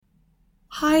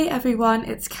Hi everyone,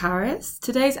 it's Karis.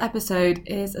 Today's episode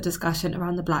is a discussion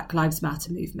around the Black Lives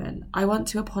Matter movement. I want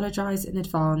to apologise in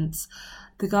advance.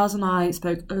 The girls and I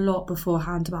spoke a lot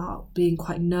beforehand about being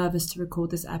quite nervous to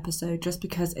record this episode just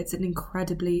because it's an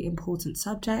incredibly important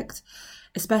subject,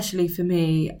 especially for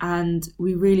me, and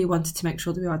we really wanted to make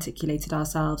sure that we articulated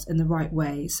ourselves in the right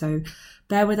way. So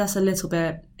bear with us a little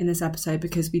bit in this episode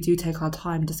because we do take our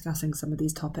time discussing some of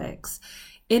these topics.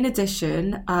 In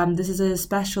addition, this is a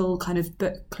special kind of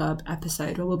book club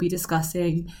episode where we'll be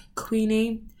discussing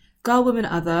Queenie, Girl, Woman,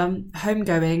 Other,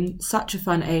 Homegoing, Such a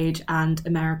Fun Age, and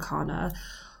Americana.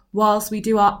 Whilst we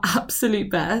do our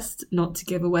absolute best not to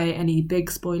give away any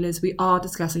big spoilers, we are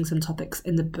discussing some topics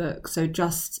in the book, so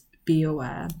just be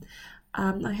aware.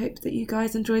 I hope that you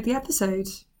guys enjoyed the episode.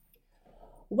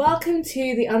 Welcome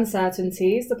to The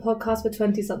Uncertainties, the podcast for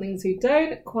 20-somethings who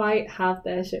don't quite have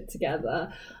their shit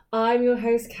together. I'm your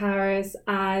host, Karis,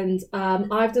 and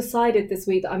I've decided this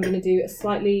week that I'm going to do a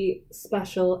slightly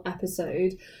special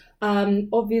episode.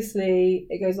 Obviously,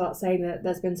 it goes without saying that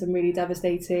there's been some really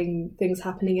devastating things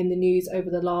happening in the news over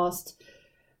the last,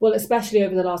 well, especially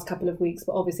over the last couple of weeks,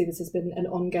 but obviously this has been an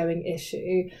ongoing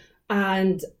issue.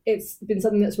 And it's been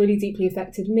something that's really deeply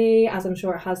affected me, as I'm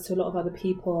sure it has to a lot of other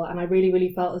people. And I really,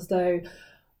 really felt as though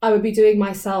I would be doing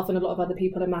myself and a lot of other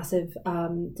people a massive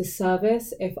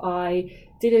disservice if I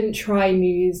didn't try and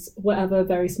use whatever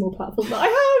very small platform that I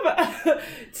have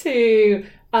to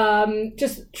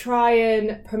just try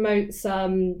and promote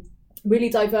some really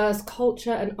diverse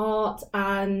culture and art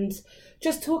and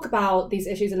just talk about these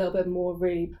issues a little bit more,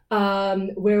 really.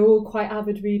 We're all quite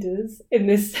avid readers in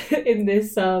this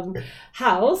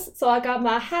house, so I got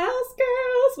my house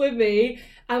girls with me,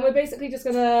 and we're basically just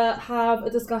gonna have a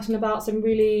discussion about some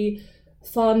really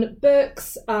fun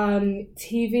books,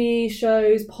 TV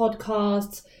shows,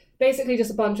 podcasts, basically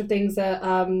just a bunch of things that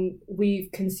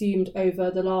we've consumed over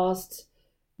the last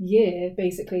year,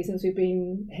 basically, since we've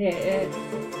been here.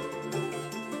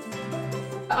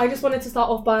 I just wanted to start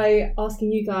off by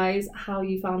asking you guys how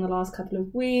you found the last couple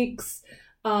of weeks.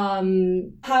 How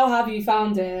have you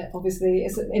found it? Obviously,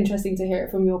 it's interesting to hear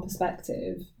it from your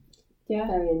perspective. Yeah.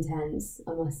 Very intense,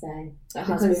 I must say. It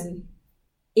has been.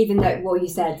 Even though what you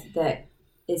said, that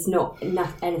it's not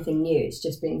anything new, it's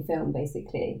just being filmed,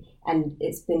 basically. And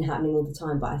it's been happening all the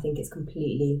time, but I think it's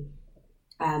completely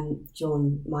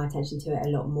drawn my attention to it a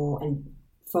lot more. And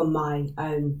from my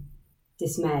own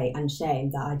dismay and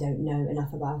shame that I don't know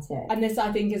enough about it. And this,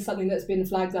 I think, is something that's been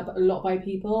flagged up a lot by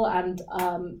people, and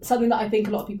something that I think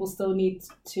a lot of people still need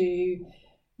to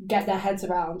get their heads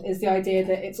around is the idea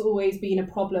that it's always been a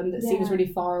problem that seems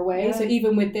really far away. Yeah. So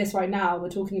even with this right now, we're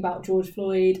talking about George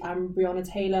Floyd and Breonna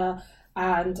Taylor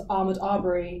and Ahmaud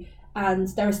Arbery, and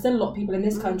there are still a lot of people in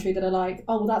this country that are like,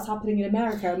 oh, well, that's happening in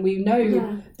America, and we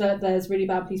know that there's really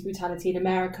bad police brutality in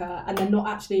America, and they're not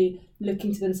actually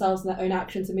looking to themselves and their own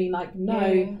actions and being like,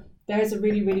 no, there is a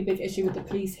really, really big issue with the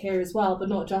police here as well, but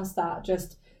not just that,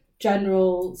 just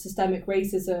general systemic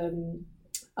racism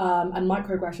and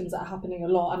microaggressions that are happening a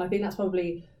lot. And I think that's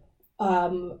probably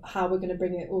how we're going to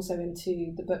bring it also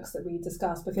into the books that we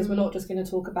discuss, because we're not just going to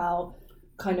talk about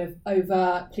kind of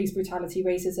overt police brutality,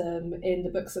 racism in the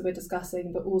books that we're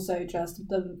discussing, but also just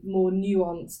the more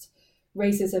nuanced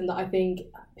racism that I think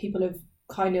people have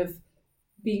kind of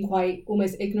been quite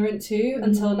almost ignorant to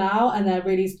until now, and they're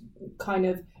really kind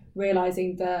of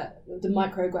realising that the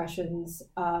microaggressions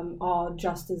are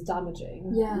just as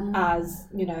damaging as,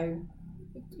 you know,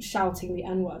 shouting the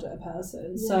N-word at a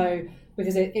person. So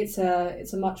because it's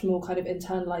a much more kind of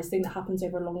internalised thing that happens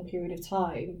over a long period of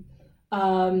time.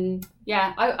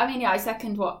 I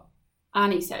second what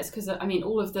Annie says, because I mean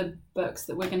all of the books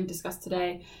that we're going to discuss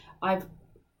today, I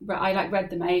read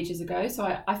them ages ago, so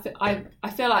I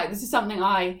feel like this is something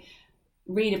I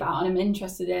read about and I'm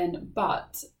interested in,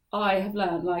 but I have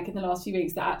learned like in the last few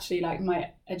weeks that actually like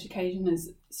my education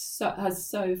has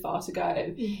so far to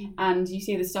go, and you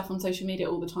see this stuff on social media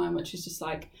all the time, which is just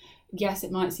like, yes,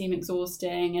 it might seem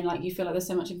exhausting and like you feel like there's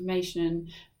so much information,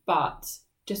 but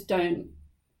just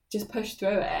push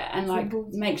through it and like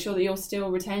make sure that you're still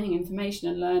retaining information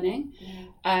and learning.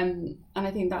 And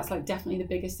I think that's like definitely the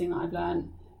biggest thing that I've learned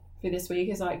through this week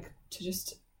is like to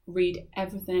just read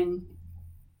everything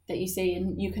that you see,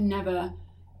 and you can never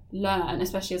learn,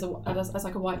 especially as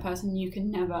like a white person, you can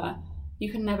never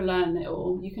learn it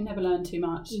all. You can never learn too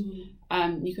much.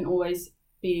 You can always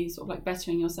be sort of like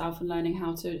bettering yourself and learning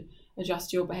how to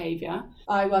adjust your behaviour.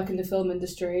 I work in the film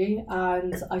industry,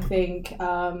 and I think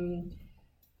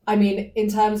I mean, in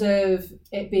terms of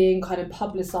it being kind of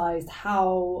publicised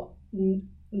how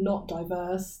not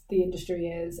diverse the industry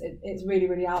is, it's really,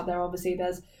 really out there. Obviously,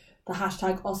 there's the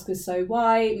hashtag Oscars so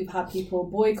white. We've had people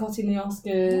boycotting the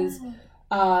Oscars.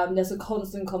 There's a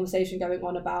constant conversation going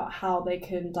on about how they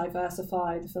can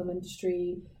diversify the film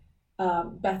industry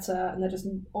better, and they're just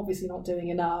obviously not doing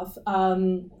enough.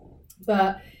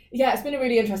 But yeah, it's been a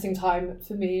really interesting time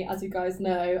for me, as you guys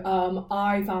know.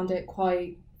 I found it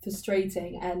quite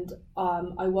frustrating, and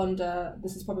I wonder,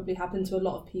 this has probably happened to a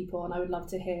lot of people, and I would love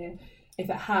to hear if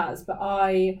it has. But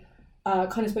I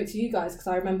kind of spoke to you guys because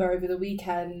I remember over the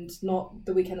weekend, not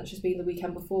the weekend that's just been the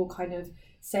weekend before, kind of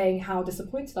saying how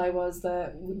disappointed I was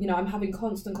that, you know, I'm having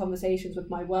constant conversations with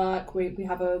my work. We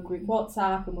have a group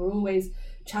WhatsApp, and we're always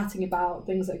chatting about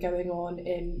things that are going on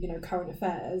in, you know, current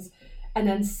affairs. And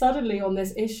then suddenly on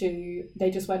this issue, they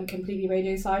just went completely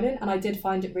radio silent. And I did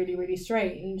find it really, really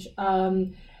strange.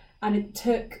 And it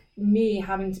took me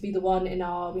having to be the one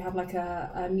we have like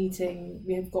a meeting,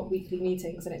 we have got weekly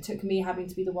meetings, and it took me having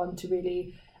to be the one to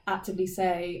really actively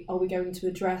say, are we going to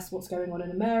address what's going on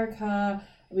in America?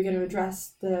 Are we going to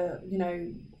address the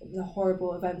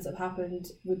horrible events that have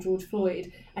happened with George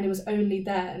Floyd? And it was only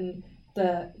then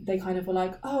that they kind of were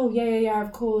like, oh, yeah,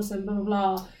 of course, and blah, blah,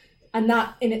 blah. And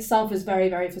that in itself is very,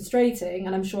 very frustrating.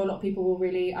 And I'm sure a lot of people will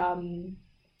really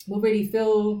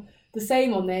feel the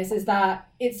same on this, is that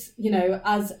it's, you know,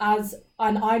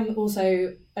 and I'm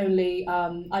also only,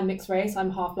 I'm mixed race,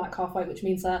 I'm half black, half white, which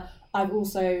means that I've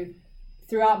also,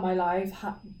 throughout my life,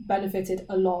 benefited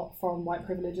a lot from white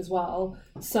privilege as well.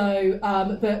 So,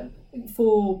 but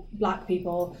for black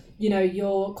people, you know,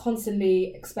 you're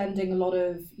constantly expending a lot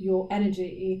of your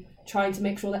energy trying to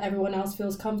make sure that everyone else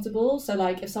feels comfortable. So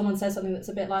like if someone says something that's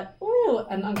a bit like, oh,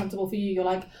 and uncomfortable for you, you're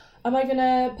like, am I going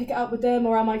to pick it up with them,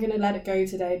 or am I going to let it go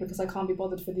today because I can't be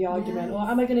bothered for the argument? Yes. Or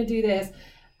am I going to do this?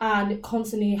 And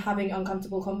constantly having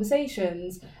uncomfortable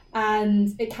conversations. And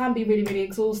it can be really, really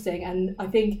exhausting. And I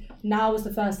think now is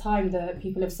the first time that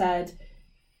people have said,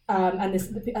 and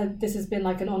this has been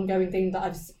like an ongoing thing that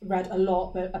I've read a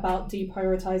lot, but about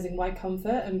deprioritizing white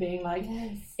comfort and being like,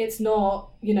 yes. It's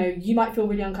not, you know, you might feel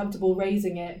really uncomfortable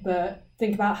raising it, but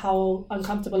think about how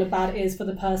uncomfortable and bad it is for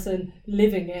the person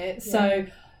living it. Yeah. So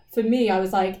for me, I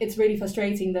was like, it's really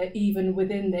frustrating that even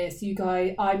within this, you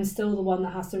guys, I'm still the one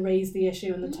that has to raise the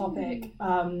issue and the topic.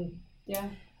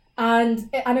 And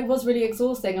it was really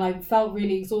exhausting, and I felt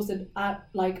really exhausted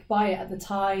by it at the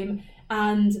time.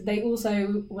 And they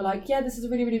also were like, yeah, this is a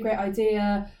really, really great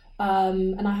idea.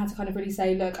 And I had to kind of really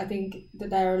say, look, I think that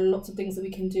there are lots of things that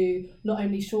we can do, not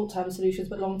only short-term solutions,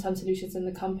 but long-term solutions in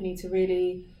the company to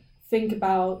really think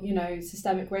about, you know,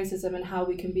 systemic racism and how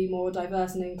we can be more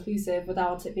diverse and inclusive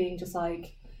without it being just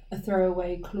like a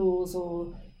throwaway clause,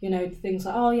 or, you know, things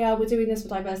like, oh yeah, we're doing this for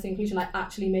diversity and inclusion, like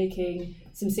actually making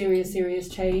some serious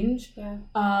change. Yeah.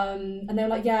 And they were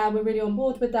like, yeah, we're really on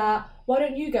board with that. Why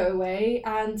don't you go away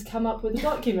and come up with a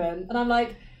document? And I'm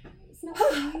like,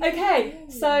 okay,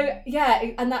 so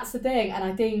yeah, and that's the thing. And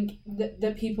I think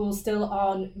that people still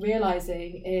aren't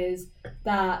realising is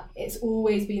that it's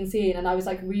always been seen. And I was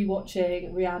like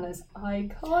rewatching Rihanna's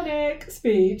iconic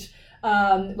speech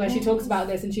where she talks about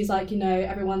this, and she's like, you know,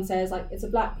 everyone says like it's a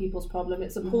black people's problem,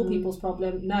 it's a poor people's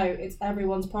problem. No, it's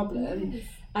everyone's problem. Yes.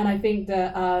 And I think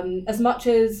that as much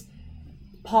as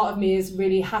part of me is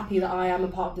really happy that I am a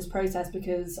part of this process,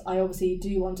 because I obviously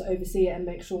do want to oversee it and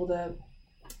make sure that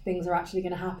things are actually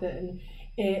going to happen,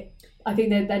 I think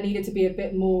that there needed to be a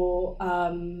bit more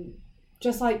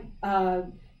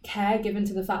care given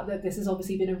to the fact that this has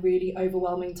obviously been a really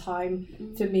overwhelming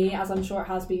time for me, as I'm sure it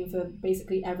has been for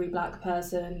basically every black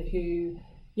person.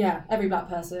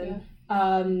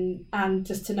 And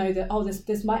just to know that, oh,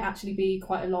 this might actually be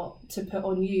quite a lot to put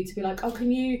on you, to be like, oh,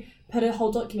 can you put a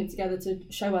whole document together to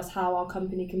show us how our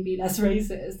company can be less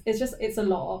racist? It's a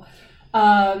lot.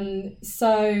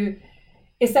 So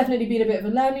it's definitely been a bit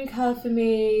of a learning curve for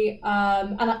me.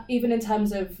 And even in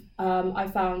terms of, I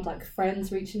found like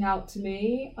friends reaching out to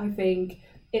me. I think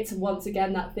it's once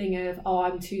again that thing of, oh,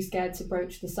 I'm too scared to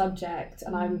broach the subject,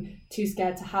 and I'm too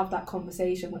scared to have that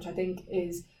conversation, which I think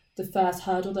is the first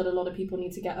hurdle that a lot of people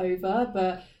need to get over.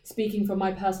 But speaking from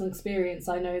my personal experience,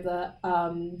 I know that,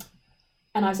 and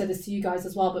I've said this to you guys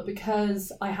as well, but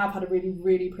because I have had a really,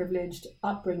 really privileged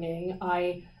upbringing,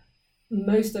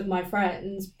 most of my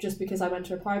friends, just because I went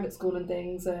to a private school and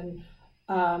things, and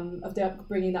of the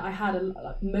upbringing that I had,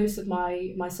 most of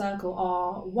my circle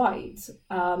are white.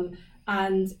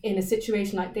 And in a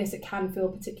situation like this, it can feel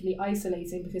particularly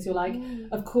isolating, because you're like,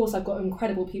 of course, I've got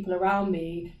incredible people around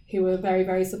me who are very,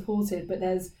 very supportive, but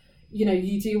there's, you know,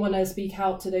 you do want to speak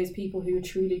out to those people who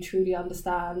truly, truly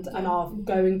understand and are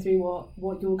going through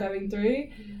what you're going through,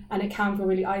 and it can feel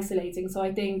really isolating. So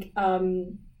I think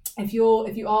if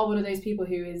you are one of those people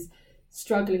who is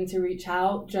struggling to reach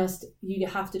out, just you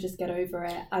have to just get over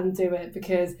it and do it,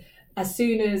 because as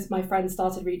soon as my friends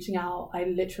started reaching out,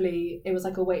 it was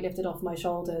like a weight lifted off my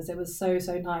shoulders. It was so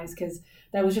nice, because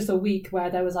there was just a week where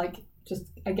there was like just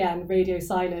again radio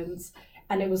silence,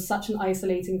 and it was such an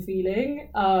isolating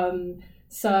feeling.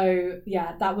 So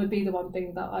yeah, that would be the one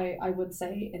thing that I would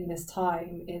say in this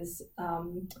time is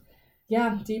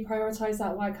deprioritize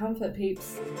that white comfort,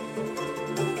 peeps.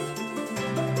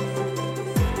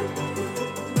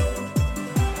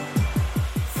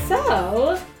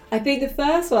 So I think the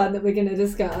first one that we're going to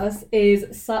discuss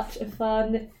is Such a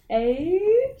Fun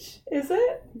Age, is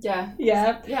it? Yeah.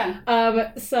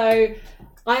 So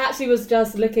I actually was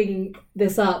just looking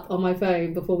this up on my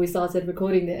phone before we started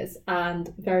recording this, and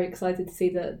very excited to see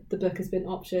that the book has been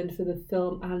optioned for the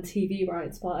film and TV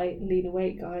rights by Lena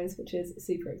Waite, guys, which is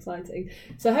super exciting.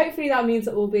 So hopefully that means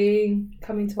that we'll be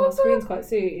coming to our screens quite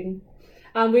soon.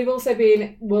 And we've also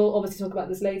we'll obviously talk about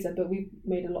this later, but we've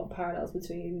made a lot of parallels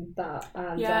between that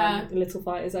and Little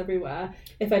Fighters Everywhere.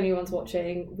 If anyone's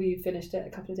watching, we finished it a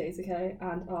couple of days ago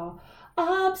and are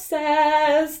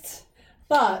obsessed.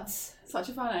 But such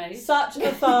a fun age. Such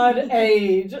a fun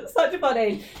age.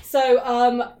 So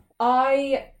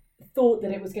I thought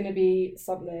that it was going to be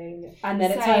something, and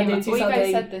then it turned into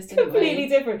something completely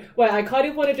different. Wait, I kind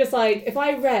of want to just like, if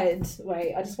I read,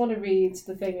 I just want to read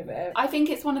the thing of it. I think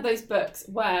it's one of those books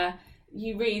where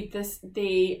you read the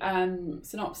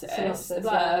synopsis, the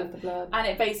blurb, and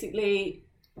it basically...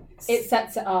 It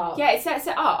sets it up. Yeah, it sets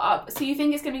it up. So you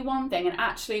think it's going to be one thing, and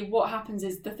actually what happens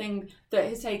is the thing that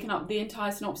has taken up the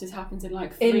entire synopsis happens in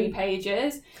like 3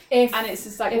 pages. And it's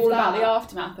just like all about the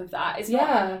aftermath of that. It's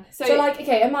not... So like,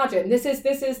 okay, imagine, this is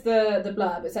the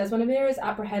blurb. It says, when Amira is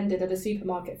apprehended at a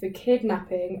supermarket for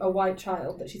kidnapping a white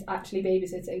child that she's actually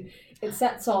babysitting, it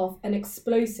sets off an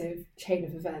explosive chain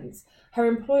of events. Her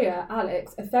employer,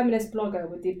 Alex, a feminist blogger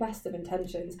with the best of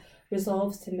intentions,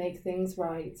 resolves to make things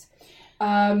right.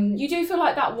 You do feel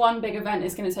like that one big event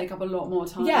is going to take up a lot more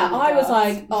time. Yeah, I was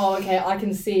like, oh, okay, I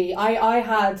can see. I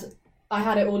had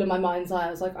it all in my mind's eye. I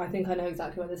was like, I think I know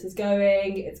exactly where this is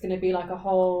going. It's going to be like a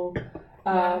whole,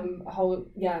 not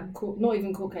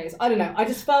even court case. I don't know. I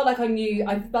just felt like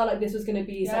I felt like this was going to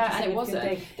be such a significant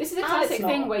thing. This is a classic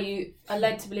thing where you are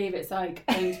led to believe it's like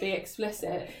going to be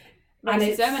explicit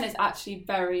racism, and it's actually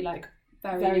very like...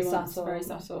 Very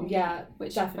subtle. Yeah,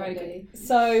 which definitely. Is very good.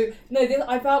 So, no,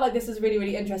 I felt like this was really,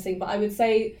 really interesting, but I would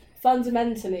say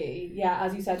fundamentally,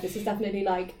 as you said, this is definitely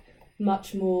like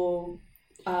much more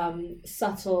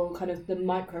subtle, kind of the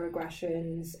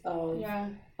microaggressions of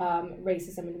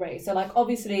racism and race. So like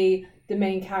obviously the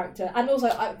main character, and also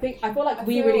I feel like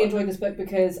we really enjoyed this book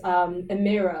because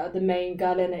Amira, the main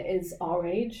girl in it, is our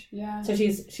age. Yeah. So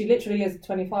she literally is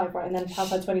 25, right, and then has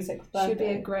her 26th birthday. She'd be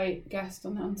a great guest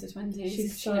on the Under 20s. She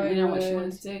didn't really know what she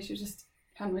wanted to do. She just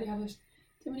didn't really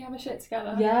have a shit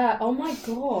together. Yeah. Oh my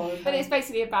god. But it's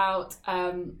basically about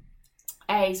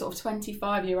a sort of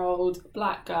 25-year-old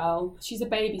black girl. She's a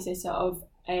babysitter of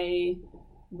a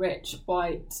rich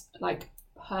white, like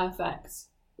perfect,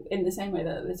 in the same way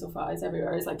that Little Fires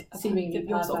Everywhere is like seemingly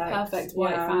perfect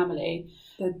white family.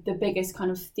 The biggest kind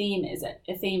of theme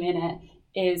in it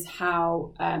is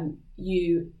how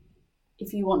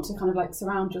if you want to kind of like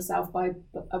surround yourself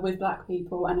with black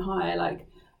people and hire like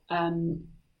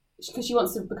because she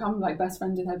wants to become like best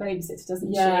friend with her babysitter,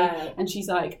 doesn't she? And she's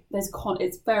like,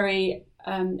 it's very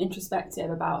introspective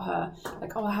about her,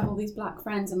 like, oh, I have all these black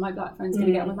friends and my black friend's going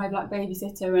to get on with my black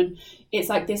babysitter, and it's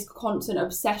like this constant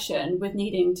obsession with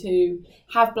needing to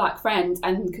have black friends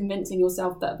and convincing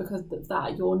yourself that because of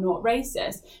that you're not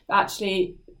racist, but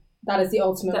actually that is the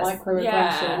ultimate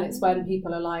microaggression. It's when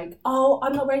people are like, oh,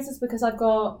 I'm not racist because I've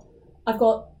got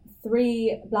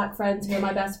 3 black friends who are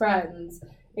my best friends.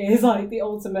 It is like the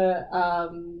ultimate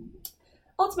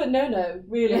no-no,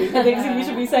 really, the things that we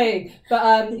should be saying.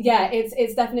 But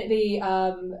it's definitely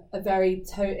a very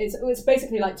it's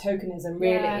basically like tokenism,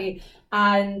 really,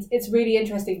 and it's really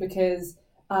interesting because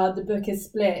the book is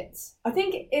split. I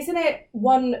think, isn't it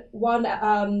one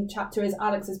chapter is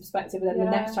Alex's perspective, and then the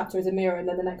next chapter is Amira, and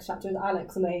then the next chapter is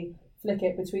Alex, and they flick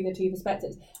it between the 2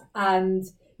 perspectives. And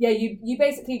you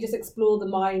basically just explore the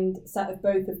mindset of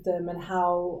both of them and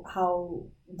how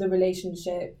the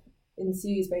relationship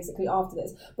ensues basically after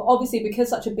this. But obviously, because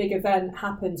such a big event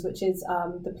happens, which is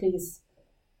the police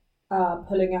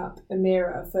pulling up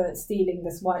Amira for stealing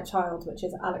this white child, which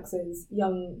is Alex's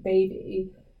young baby,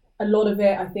 a lot of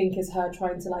it I think is her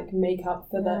trying to like make up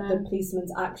for the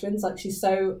policeman's actions. Like, she's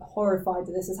so horrified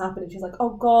that this is happening. She's like,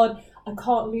 oh god, I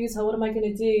can't lose her, what am I going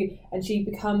to do? And she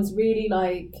becomes really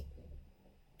like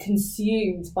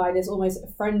consumed by this almost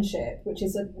friendship, which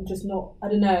is just not. I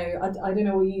don't know. I don't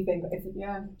know what you think.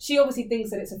 She obviously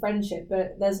thinks that it's a friendship,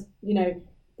 but there's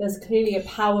clearly a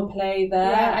power play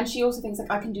there. Yeah, and she also thinks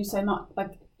like I can do so much.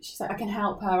 Like she's like I can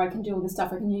help her. I can do all this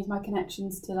stuff. I can use my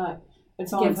connections to like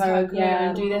advance her career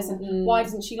and do this. And why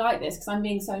doesn't she like this? Because I'm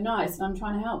being so nice and I'm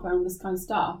trying to help her and all this kind of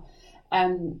stuff.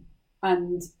 And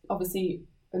obviously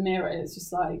Amira is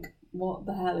just like, what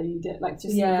the hell are you doing? Like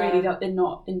just really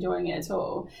not enjoying it at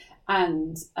all.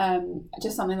 And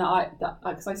just something that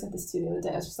because I said this to you the other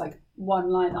day, it's just like one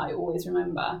line that I always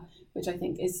remember, which I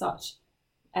think is such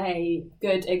a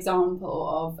good example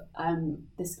of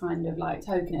this kind of like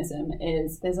tokenism,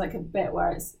 is there's like a bit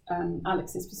where it's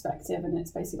Alex's perspective, and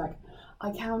it's basically like,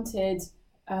 I counted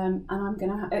and I'm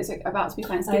gonna it's like about to be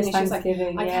Thanksgiving. She's like,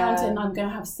 I counted and I'm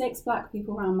gonna have 6 black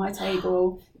people around my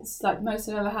table. It's like most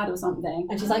I've ever had or something.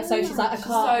 And she's like, I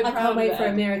can't wait for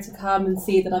Amira to come and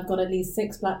see that I've got at least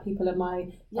 6 black people at my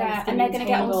and they're gonna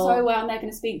get on so well, and they're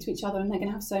gonna speak to each other, and they're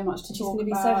gonna have so much to talk about.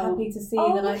 She's gonna be so happy to see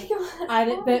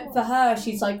that. But for her,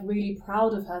 she's like really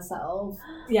proud of herself.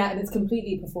 Yeah, and it's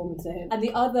completely performative. And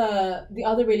the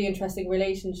other really interesting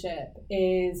relationship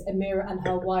is Amira and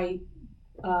her white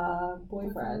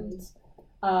boyfriend,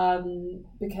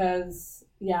 because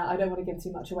I don't want to give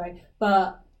too much away,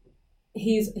 but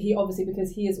he obviously,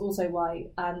 because he is also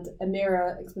white, and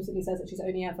Amira explicitly says that she's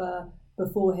only ever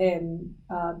before him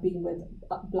been with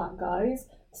black guys.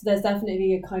 So there's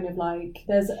definitely a kind of like,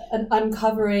 there's an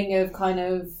uncovering of kind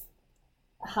of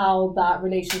how that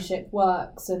relationship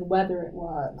works and whether it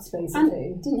works, basically.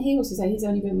 And didn't he also say he's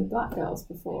only been with black girls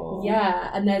before? Yeah,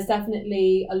 and there's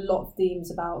definitely a lot of themes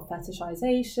about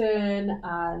fetishization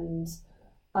and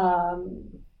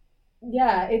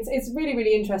it's really,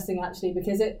 really interesting actually,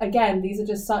 because these are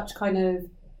just such kind of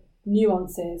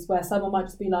nuances where someone might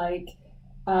just be like,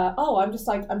 I'm just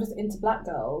into black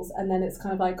girls, and then it's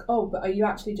kind of like, oh, but are you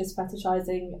actually just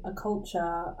fetishizing a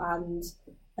culture and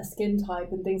a skin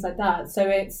type and things like that? So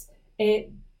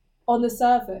it on the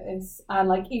surface, and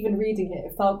like even reading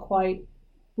it felt quite,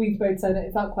 we've both said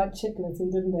it felt quite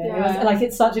chiclety, didn't it? Yeah. It was like,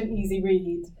 it's such an easy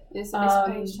read. It's a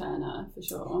page turner for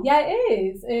sure. Yeah,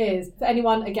 it is. For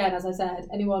anyone, again, as I said,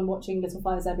 anyone watching Little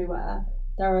Fires Everywhere,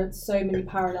 there are so many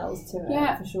parallels to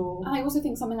it, for sure. And I also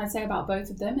think something I'd say about both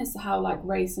of them is how like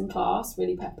race and class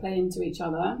really play into each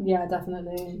other. Yeah,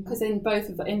 definitely. Because in both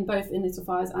in Little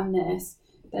Fires and this,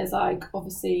 there's like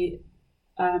obviously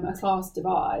a class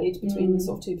divide between the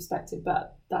sort of two perspectives,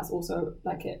 but that's also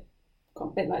like it a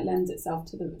bit like lends itself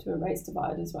to a race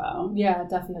divide as well. Yeah,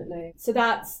 definitely. So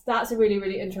that's a really,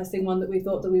 really interesting one that we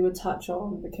thought that we would touch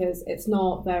on, because it's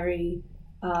not very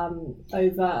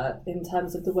overt in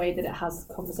terms of the way that it has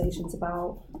conversations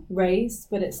about race,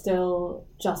 but it's still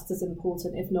just as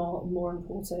important, if not more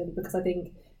important, because I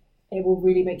think it will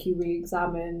really make you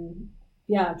re-examine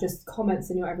just comments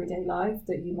in your everyday life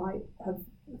that you might have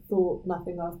thought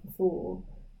nothing of before,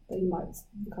 that you might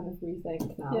kind of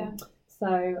rethink now. Yeah.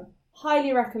 So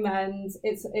highly recommend.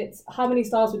 It's how many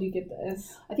stars would you give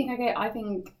this? I think I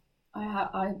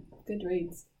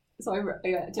Goodreads. So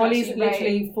Ollie's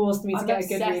literally forced me to get a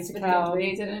Goodreads account.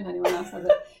 Goodreads. I don't know if anyone else has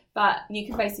it, but you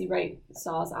can basically rate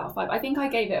stars out of 5. I think I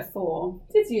gave it a 4.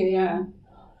 Did you? Yeah.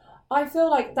 I feel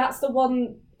like that's the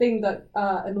one thing that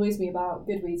annoys me about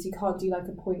Goodreads. You can't do like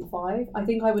a 0.5. I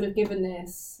think I would have given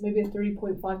this maybe a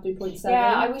 3.5, 3.7.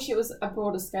 Yeah, I wish it was a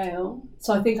broader scale.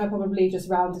 So I think I probably just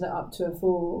rounded it up to a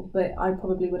 4, but I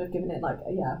probably would have given it like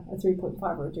a 3.5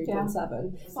 or a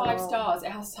 3.7. 5 stars.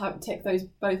 It has to tick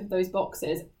both of those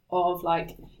boxes of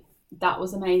like, that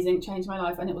was amazing, changed my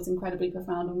life, and it was incredibly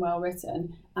profound and well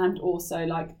written, and also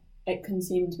like it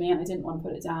consumed me and I didn't want to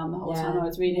put it down the whole time I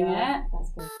was reading it.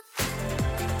 That's good.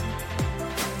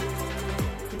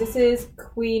 This is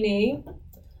Queenie.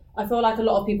 I feel like a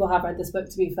lot of people have read this book,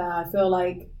 to be fair. I feel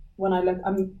like when I look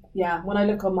on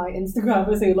my Instagram,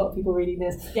 I see a lot of people reading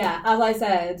this. Yeah, as I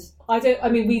said,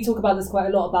 we talk about this quite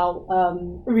a lot about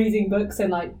reading books and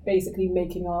like basically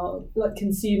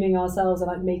consuming ourselves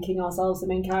and like making ourselves the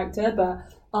main character, but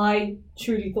I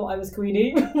truly thought I was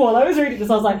Queenie while I was reading this.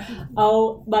 I was like,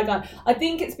 oh my god. I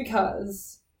think it's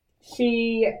because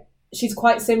she's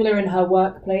quite similar in her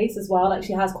workplace as well. Like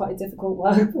she has quite a difficult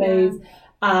workplace. Yeah.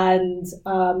 And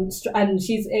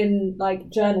she's in like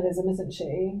journalism, isn't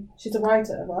she? She's a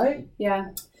writer, right?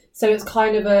 Yeah. So it's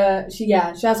kind of she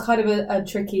has kind of a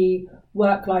tricky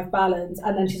work-life balance,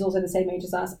 and then she's also the same age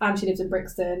as us, and she lives in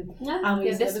Brixton, and we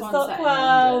live in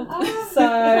Stockwell.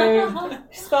 So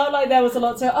she felt like there was a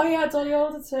lot to it. Oh yeah, Dolly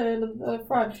Alderton and the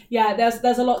front. Yeah,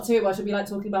 there's a lot to it where she'll be like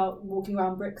talking about walking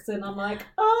around Brixton. I'm like,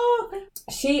 oh,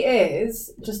 she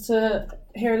is, just to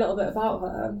hear a little bit about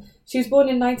her. She was born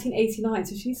in 1989,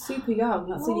 so she's super young.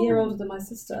 That's a year older than my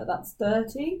sister. That's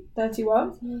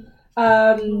 31.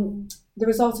 The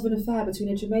result of an affair between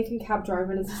a Jamaican cab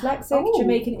driver and a dyslexic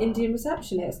Jamaican Indian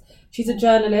receptionist. She's a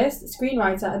journalist,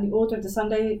 screenwriter, and the author of the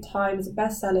Sunday Times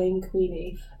best-selling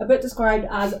Queenie, a book described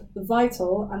as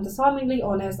vital and disarmingly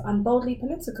honest and boldly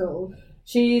political.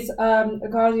 She's a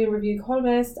Guardian Review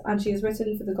columnist, and she has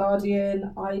written for The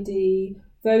Guardian, ID,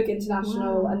 Vogue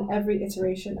International, and every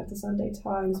iteration of the Sunday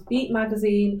Times, Beat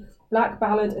Magazine, Black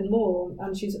Ballad, and more.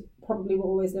 And she's probably will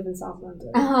always live in South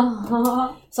London.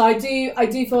 So I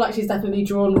do feel like she's definitely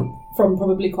drawn from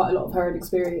probably quite a lot of her own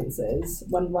experiences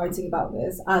when writing about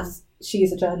this, as she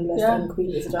is a journalist and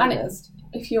Queenie is a journalist.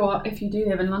 And if you do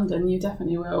live in London, you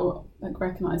definitely will like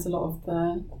recognise a lot of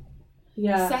the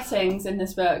settings in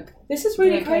this book. This is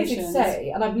really crazy to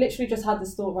say, and I've literally just had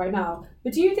this thought right now.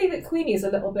 But do you think that Queenie is a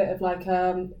little bit of like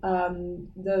a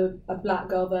black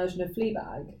girl version of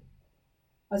Fleabag?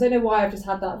 I don't know why I've just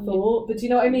had that thought, but do you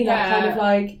know what I mean? Yeah. That kind of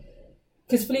like,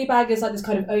 because Fleabag is like this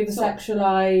kind of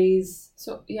over-sexualised.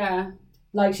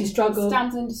 Like she struggles.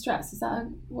 Damsel in distress. Is that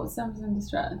what's damsel in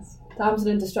distress? Damsel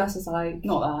in distress is like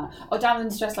not that. Or damsel in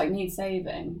distress like needs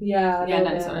saving. Yeah.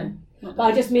 Sorry. But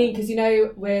I just mean because you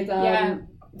know with do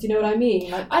you know what I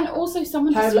mean? Like, and also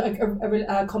someone has like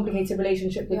a complicated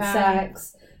relationship with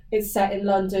sex. It's set in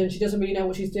London. She doesn't really know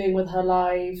what she's doing with her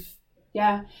life.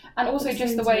 Yeah, and also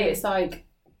just the way it's like.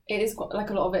 It is quite,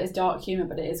 like a lot of it is dark humour,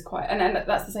 but it is quite, and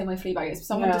that's the same way Fleabag is.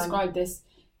 Someone described this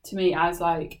to me as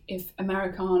like if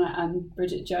Americana and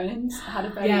Bridget Jones had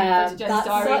a baby, Bridget Jones'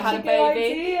 Diary had a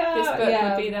baby, this book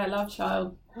would be their love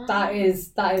child. That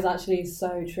is actually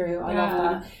so true. I love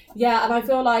that. Yeah, and I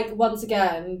feel like once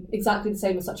again, exactly the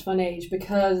same as Such a Fun Age,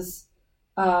 because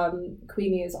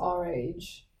Queenie is our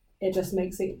age. It just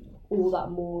makes it all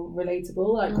that more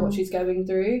relatable, like what she's going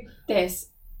through. This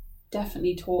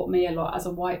definitely taught me a lot as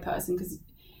a white person, because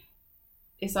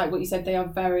it's like what you said, they are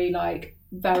very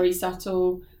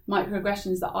subtle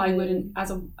microaggressions that I wouldn't,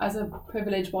 as a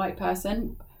privileged white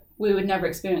person, we would never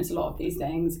experience a lot of these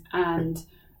things and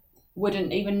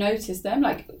wouldn't even notice them,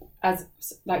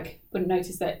 wouldn't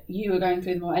notice that you were going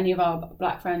through them or any of our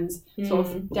black friends sort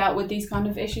of dealt with these kind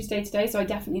of issues day to day. So I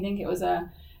definitely think it was a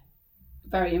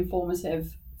very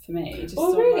informative for me. Just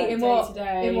really? In what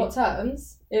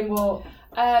terms? In what?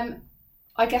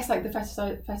 I guess like the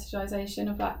fetishization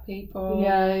of black people.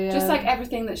 Yeah. Just like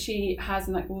everything that she has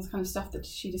and like all this kind of stuff that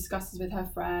she discusses with her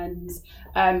friends.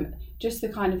 Just the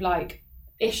kind of like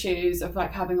issues of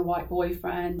like having a white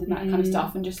boyfriend and that kind of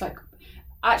stuff, and just like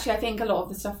actually I think a lot of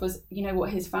the stuff was, you know,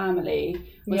 what his family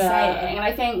was saying, and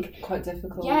I think quite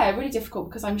difficult. Yeah, really difficult,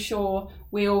 because I'm sure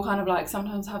we all kind of like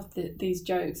sometimes have these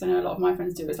jokes. I know a lot of my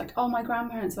friends do. It's like, oh, my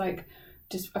grandparents like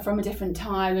just from a different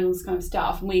time and all this kind of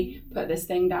stuff, and we put this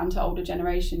thing down to older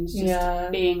generations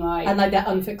just being like, and like they're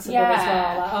unfixable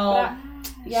as well,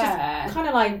 like kind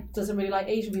of like doesn't really like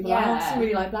Asian people, doesn't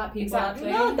really like black people,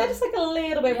 exactly. Like, no, they're just like a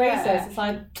little bit racist. It's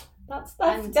like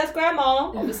that's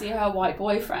grandma. Obviously her white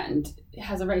boyfriend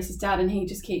has a racist dad, and he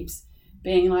just keeps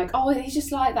being like, oh, he's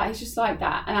just like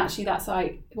that, and actually that's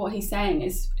like what he's saying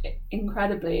is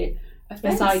incredibly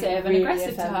offensive and really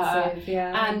aggressive to her.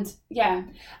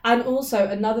 And also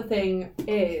another thing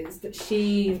is that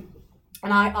she,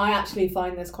 and I actually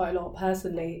find this quite a lot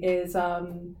personally, is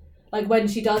like when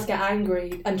she does get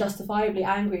angry and justifiably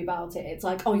angry about it, it's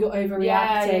like, oh, you're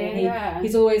overreacting. And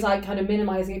he's always like kind of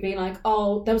minimizing it, being like,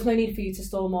 oh, there was no need for you to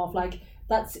storm off, like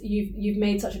that's you've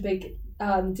made such a big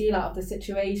deal out of the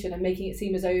situation, and making it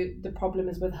seem as though the problem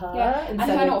is with her, and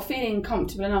her not feeling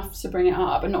comfortable enough to bring it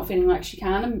up, and not feeling like she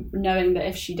can, and knowing that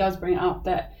if she does bring it up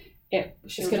that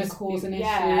it's going to cause an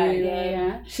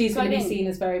issue. She's going to be seen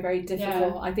as very, very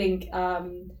difficult. I think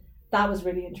that was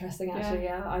really interesting actually.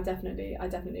 I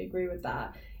definitely agree with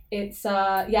that. It's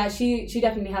she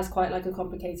definitely has quite like a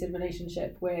complicated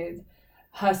relationship with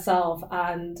herself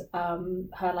and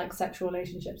her like sexual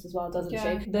relationships as well, doesn't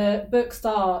she? The book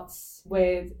starts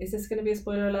with, is this going to be a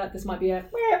spoiler alert? This might be a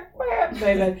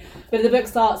moment, but the book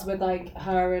starts with like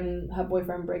her and her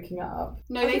boyfriend breaking up.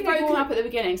 No, they've broken up at the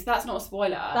beginning, so that's not a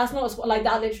spoiler. That's not a spoiler, like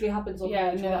that literally happens on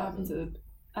that happens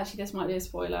actually this might be a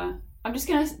spoiler. I'm just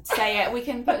going to say it, we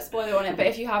can put a spoiler on it, but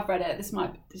if you have read it,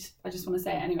 I just want to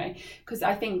say it anyway, because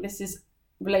I think this is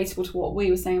relatable to what we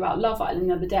were saying about Love Island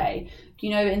the other day. You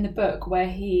know, in the book where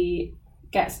he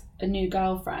gets a new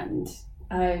girlfriend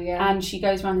Oh yeah. and she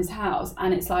goes around his house,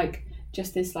 and it's like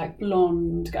just this like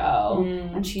blonde girl,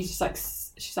 and she's like,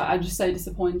 I'm just so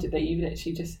disappointed that you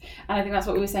literally just. And I think that's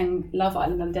what we were saying, Love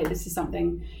Island the other day. This is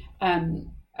something.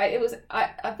 It was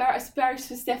a very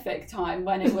specific time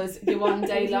when it was the one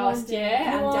day last year,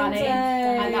 and Danny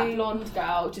and that blonde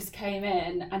girl just came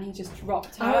in, and he just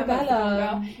dropped her.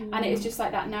 Arabella. And it's just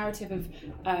like that narrative of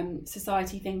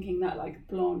society thinking that like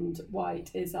blonde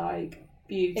white is like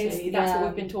beauty. That's what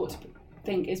we've been taught to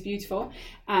think is beautiful.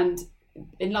 And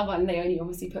in Love Island, they only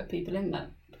obviously put people in that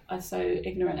are so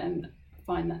ignorant and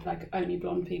find that like only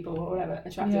blonde people or whatever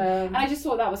attractive. And I just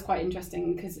thought that was quite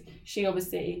interesting, because she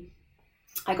obviously,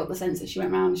 I got the sense that she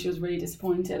went around and she was really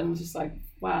disappointed and was just like,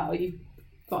 wow, you've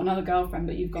got another girlfriend,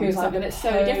 but you've gone to something that's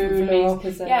so different from me.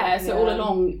 Opposite. So all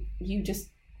along you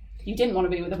didn't want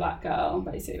to be with a black girl,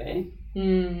 basically.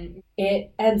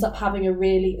 It ends up having a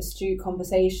really astute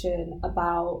conversation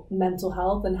about mental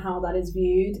health and how that is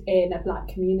viewed in a black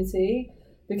community,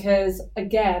 because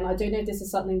again, I don't know if this is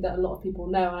something that a lot of people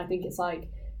know, and I think it's like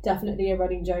definitely a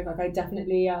running joke. Like I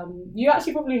definitely you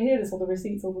actually probably hear this on the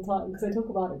receipts all the time, because I talk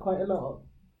about it quite a lot,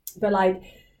 but like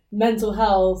mental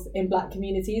health in black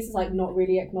communities is like not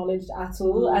really acknowledged at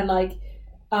all. And like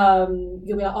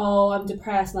you'll be like, oh, I'm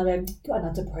depressed, and I'm like, you're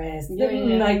not depressed.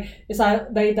 Like it's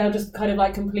like they'll just kind of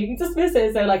like completely dismiss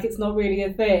it, so like it's not really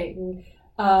a thing,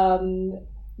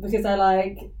 because they're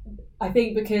like, I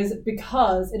think because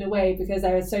in a way, because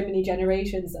there are so many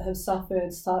generations that have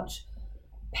suffered such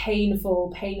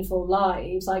painful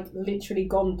lives, like literally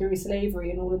gone through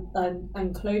slavery and all of,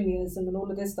 and colonialism and all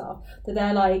of this stuff, that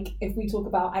they're like, if we talk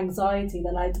about anxiety,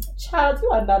 they're like, child, you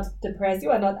are not depressed,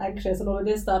 you are not anxious, and all of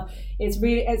this stuff. It's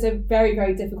a very,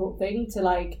 very difficult thing to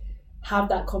like have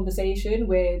that conversation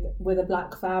with a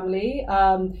black family,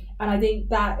 and I think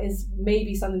that is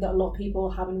maybe something that a lot of people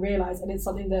haven't realized, and it's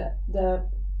something that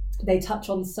they touch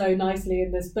on so nicely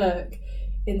in this book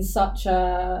in such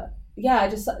a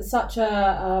such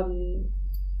a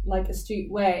like astute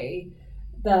way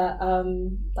that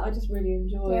I just really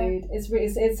enjoyed.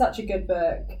 It's such a good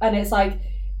book, and it's like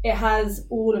it has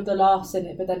all of the laughs in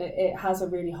it, but then it has a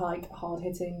really hard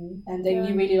hitting ending.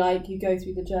 You really like, you go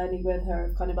through the journey with her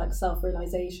of kind of like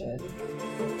self-realization.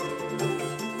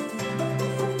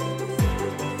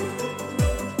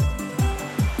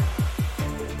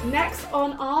 Next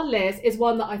on our list is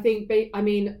one that I think,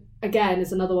 again,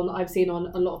 it's another one that I've seen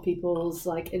on a lot of people's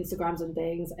like Instagrams and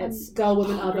things. It's Girl,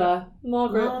 Woman, Other.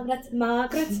 Margaret.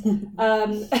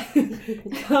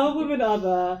 Girl, Woman,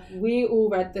 Other. We all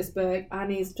read this book.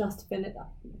 Annie's just finished.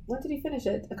 When did he finish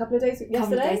it? A couple of days ago. A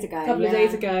couple of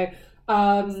days ago.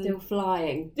 Still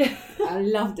flying. I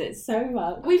loved it so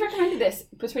much. We've recommended this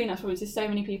between us probably to so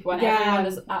many people, and everyone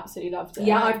has absolutely loved it.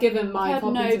 Yeah, I've given my I've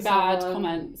copy heard to no bad someone.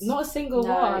 comments. Not a single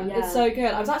one. Yeah. It's so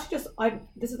good. I was actually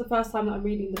this is the first time that I'm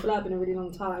reading the blurb in a really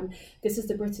long time. This is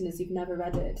the Britain as you've never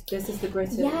read it. This is the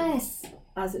Britain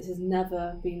as it has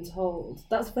never been told.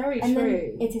 That's very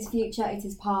true. It is future, it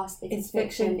is past, it is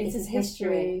fiction, it is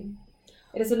history.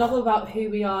 It is a novel about who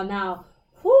we are now.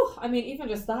 Whew, I mean, even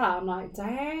just that, I'm like,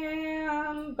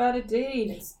 damn,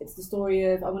 Bernadine. It's the story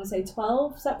of, I want to say,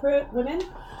 12 separate women.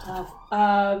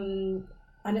 And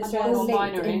it's just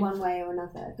linked in one way or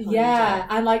another.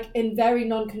 And like in very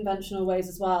non-conventional ways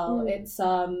as well. It's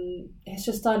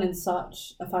just done in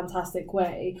such a fantastic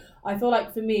way. I feel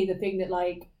like for me, the thing that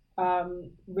like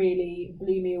really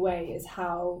blew me away is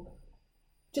how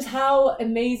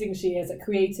amazing she is at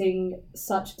creating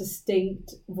such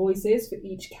distinct voices for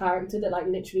each character that like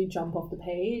literally jump off the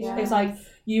page. It's like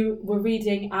you were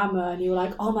reading Amma and you were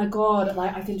like, oh my god,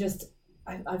 like I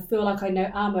feel like I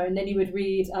know Amma, and then you would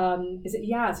read is it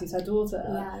Yaz, who's her daughter?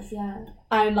 Yaz,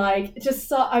 and like just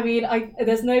so,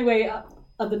 there's no way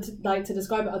to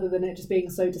describe it other than it just being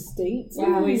so distinct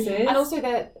voices. And also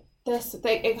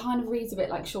it kind of reads a bit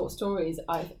like short stories.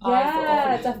 I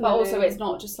thought, definitely. But also it's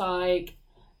not just like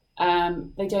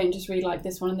they don't just read like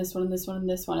this one and this one and this one and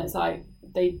this one. It's like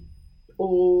they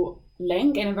all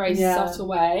link in a very subtle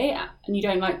way, and you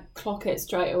don't like clock it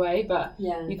straight away, but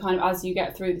you kind of, as you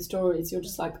get through the stories, you're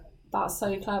just like, that's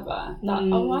so clever.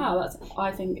 Oh wow, that's,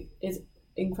 I think is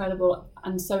incredible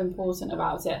and so important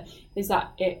about it is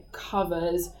that it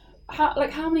covers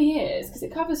how many years? Because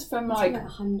it covers from like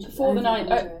before the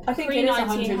I think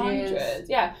pre-1900s,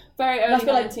 very early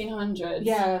 1900s,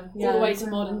 all the way to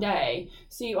modern day.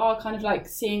 So you are kind of like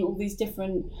seeing all these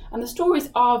different, and the stories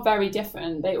are very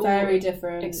different. They all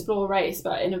explore race,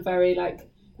 but in a very like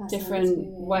different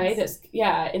way. That's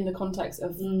in the context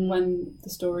of when the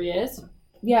story is.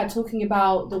 Yeah, talking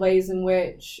about the ways in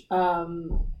which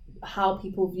how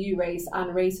people view race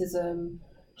and racism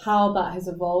how that has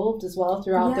evolved as well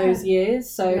throughout those years.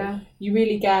 So you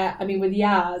really get, I mean, with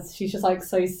Yaz, she's just like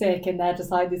so sick, and they're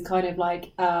just like this kind of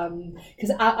like,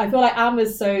 because I feel like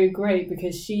Amma's so great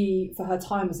because she, for her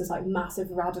time, was this like massive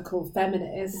radical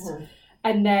feminist.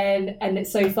 And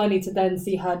it's so funny to then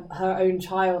see her own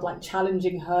child like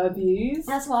challenging her views.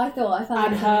 That's what I thought. I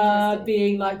found and her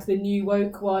being like the new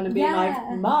woke one and being like,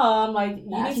 Mom, like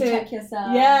you need to check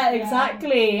yourself. Yeah,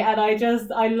 exactly. And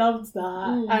I loved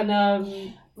that.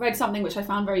 And read something which I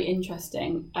found very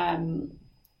interesting,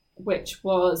 which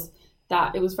was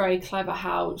that it was very clever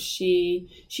how she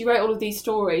wrote all of these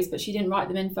stories, but she didn't write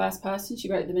them in first person.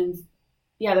 She wrote them in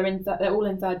they're all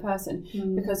in third person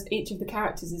because each of the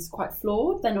characters is quite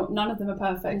flawed. None of them are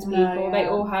perfect people. They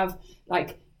all have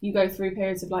like, you go through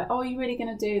periods of like, oh, are you really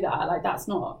going to do that? Like that's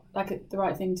not like the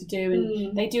right thing to do.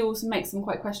 And they do also make some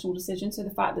quite questionable decisions. So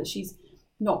the fact that she's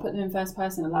not put them in first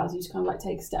person allows you to kind of like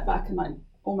take a step back and like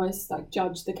almost like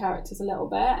judge the characters a little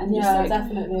bit and just like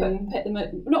definitely pit them,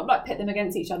 not like pit them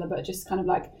against each other, but just kind of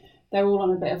like they're all on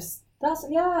a bit of. I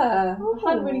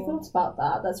hadn't really thought about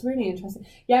that. That's really interesting.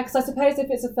 Yeah, because I suppose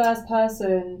if it's a first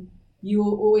person, you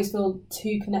will always feel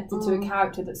too connected to a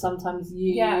character that sometimes you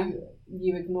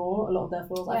ignore a lot of their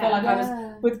flaws. I felt like I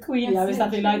was with Queenie. I was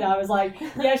definitely like that. I was like,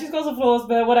 yeah, she's got some flaws,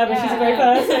 but whatever. She's a great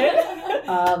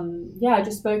person. I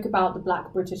just spoke about the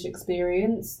Black British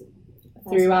experience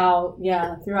throughout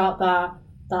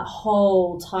that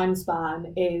whole time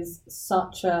span is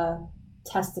such a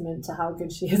testament to how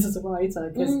good she is as a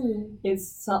writer, because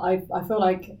I feel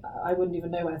like I wouldn't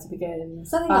even know where to begin.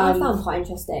 Something that I found quite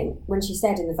interesting when she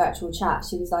said in the virtual chat,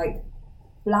 she was like,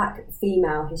 Black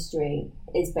female history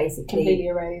is basically completely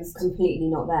erased, completely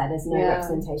not there. There's no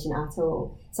representation at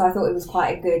all. So I thought it was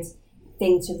quite a good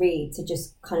thing to read, to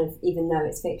just kind of, even though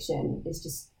it's fiction, it's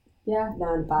just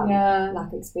learn about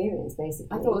Black experience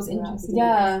basically. I thought it was interesting.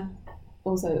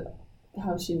 Also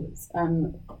how she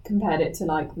compared it to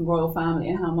like the royal family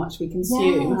and how much we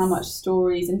consume, how much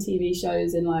stories and TV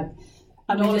shows and like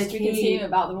knowledge we consume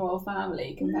about the royal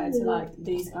family compared to like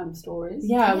these kind of stories.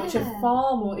 Which are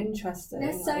far more interesting.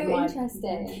 They're so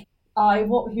interesting.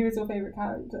 Who was your favourite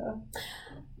character?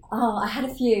 Oh, I had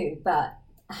a few, but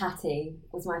Hattie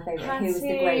was my favourite, who was the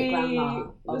great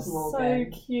grandma of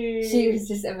Morgan. So cute. She was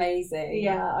just amazing.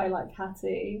 Yeah, I like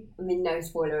Hattie. I mean, no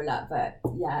spoiler alert, but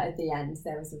at the end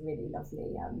there was a really lovely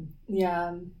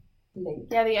link.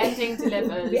 Yeah, the ending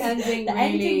delivers. The ending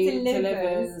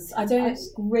delivers. I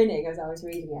was grinning as I was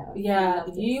reading it.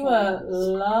 You were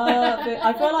loving.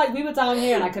 I feel like we were down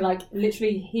here and I could like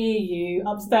literally hear you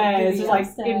upstairs, just like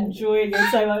enjoying it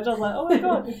so much. I was like, oh my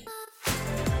god.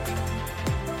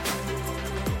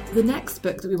 The next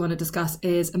book that we want to discuss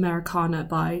is Americana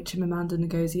by Chimamanda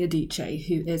Ngozi Adichie,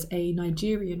 who is a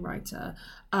Nigerian writer.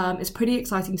 It's pretty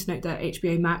exciting to note that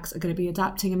HBO Max are going to be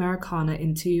adapting Americana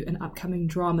into an upcoming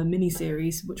drama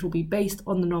miniseries, which will be based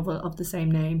on the novel of the same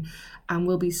name and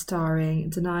will be starring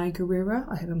Danai Gurira,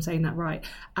 I hope I'm saying that right,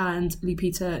 and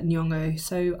Lupita Nyong'o.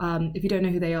 So if you don't know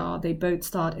who they are, they both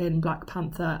starred in Black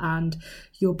Panther, and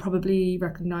you'll probably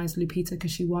recognise Lupita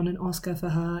because she won an Oscar for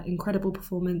her incredible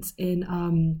performance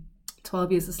in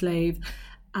 12 Years a Slave.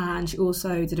 And she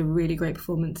also did a really great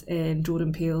performance in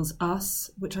Jordan Peele's Us,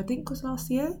 which I think was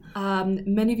last year.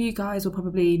 Many of you guys will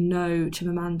probably know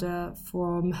Chimamanda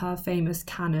from her famous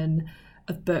canon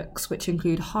of books, which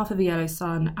include Half of a Yellow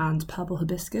Sun and Purple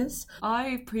Hibiscus.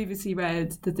 I've previously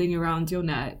read The Thing Around Your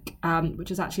Neck, which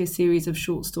is actually a series of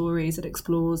short stories that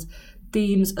explores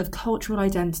themes of cultural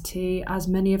identity, as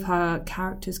many of her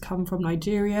characters come from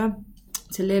Nigeria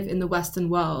to live in the Western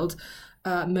world.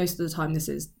 Most of the time this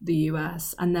is the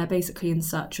US, and they're basically in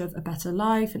search of a better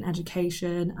life and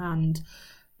education and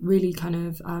really kind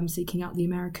of seeking out the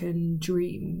American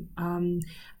dream.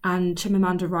 And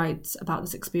Chimamanda writes about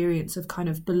this experience of kind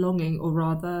of belonging, or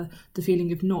rather the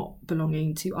feeling of not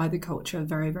belonging to either culture,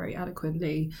 very, very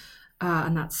eloquently.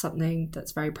 And that's something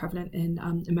that's very prevalent in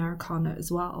Americana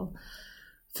as well.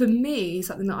 For me,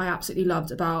 something that I absolutely loved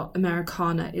about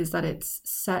Americana is that it's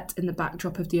set in the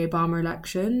backdrop of the Obama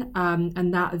election,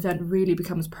 and that event really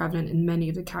becomes prevalent in many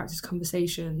of the characters'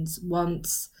 conversations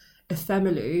once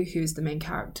Efemelu, who's the main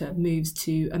character, moves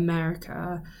to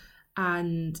America.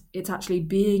 And it's actually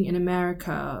being in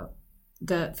America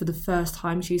that for the first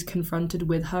time she's confronted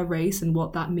with her race and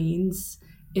what that means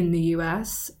in the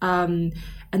US. And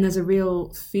there's a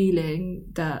real feeling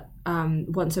that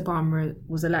once Obama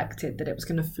was elected, that it was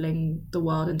going to fling the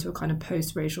world into a kind of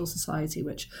post-racial society,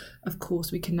 which of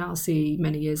course we can now see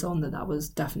many years on that was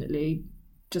definitely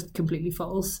just completely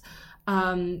false.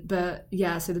 But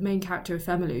yeah, so the main character of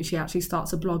Efemelu, she actually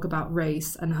starts a blog about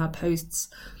race, and her posts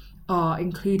are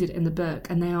included in the book,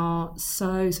 and they are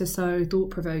so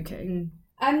thought-provoking.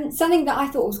 Something that I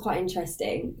thought was quite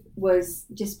interesting was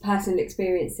just personal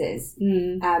experiences.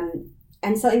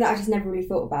 And something that I just never really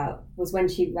thought about was when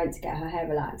she went to get her hair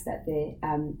relaxed at the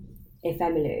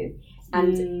Ephemerlu.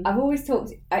 And I've always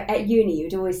talked, at uni,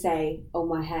 you'd always say, oh,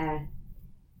 my hair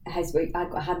I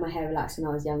had my hair relaxed when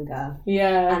I was younger.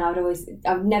 Yeah. And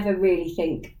I'd never really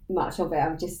think much of it. I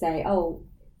would just say, oh,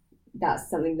 that's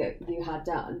something that you had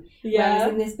done. Yeah.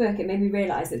 Whereas in this book, it made me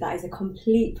realise that is a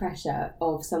complete pressure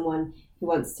of someone who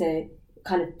wants to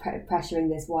kind of pressuring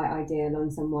this white ideal on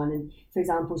someone. And for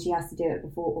example, she has to do it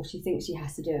before, or she thinks she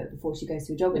has to do it before she goes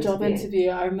to a job interview.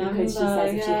 I remember. Because she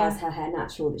says if she has her hair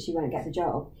natural that she won't get the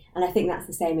job. And I think that's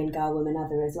the same in Girl, Woman,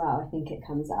 Other as well. I think it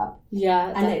comes up. Yeah.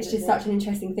 And definitely. it's just such an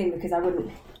interesting thing because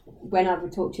when I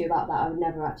would talk to you about that, I would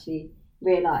never actually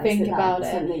realise that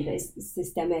was something that's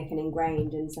systemic and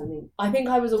ingrained and something. I think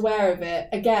I was aware of it,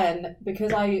 again,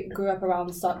 because I grew up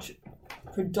around such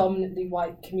predominantly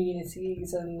white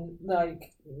communities, and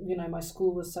like, you know,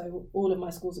 all of my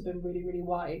schools have been really, really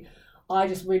white. I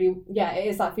just really, it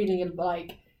is that feeling of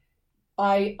like,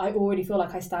 I already feel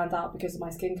like I stand out because of my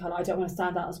skin colour. I don't want to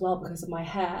stand out as well because of my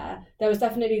hair. There was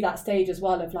definitely that stage as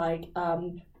well of like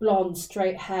blonde,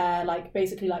 straight hair, like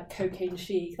basically like cocaine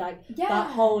chic, like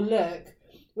that whole look,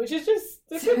 which is just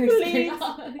the complete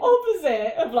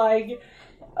opposite of like,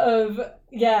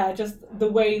 just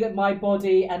the way that my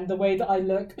body and the way that I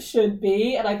look should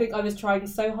be. And I think I was trying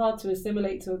so hard to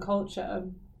assimilate to a culture.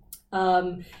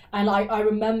 And I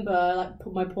remember like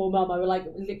my poor mum, I would like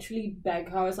literally beg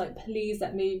her. I was like, please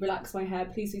let me relax my hair,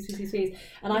 please.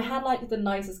 And I had like the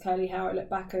nicest curly hair. I look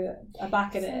back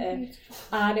at it,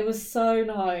 and it was so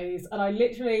nice. And I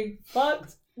literally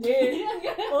fucked it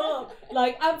up.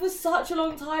 Like, and for such a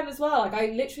long time as well. Like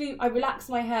I relaxed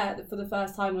my hair for the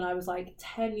first time when I was like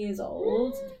 10 years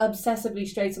old. Obsessively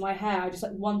straightened my hair. I just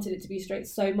like wanted it to be straight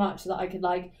so much so that I could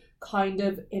like kind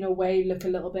of in a way look a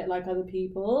little bit like other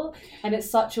people. And it's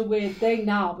such a weird thing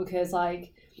now because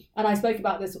like, and I spoke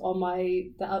about this on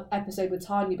the episode with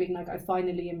Tanya, being like, I'm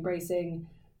finally embracing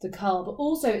the curl, but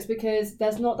also it's because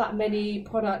there's not that many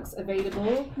products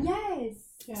available. Yes.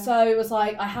 Yeah. So it was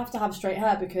like I have to have straight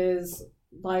hair because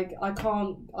like I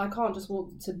can't just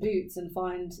walk to Boots and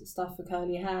find stuff for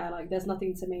curly hair. Like there's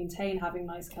nothing to maintain having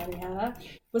nice curly hair.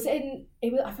 I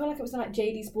feel like it was in like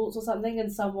JD Sports or something,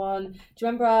 and someone, do you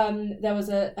remember there was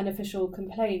an official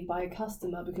complaint by a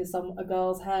customer because a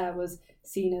girl's hair was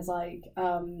seen as like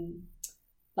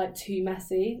too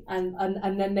messy,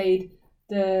 and then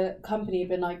the company had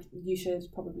been like, you should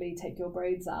probably take your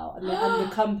braids out, and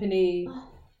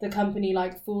the company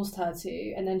like forced her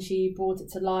to, and then she brought it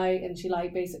to light, and she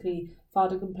like basically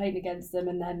filed a complaint against them,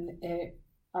 and then it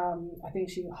I'm hoping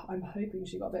she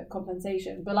got a bit of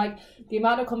compensation. But like the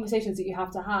amount of conversations that you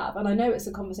have to have, and I know it's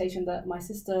a conversation that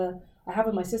I have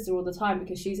with my sister all the time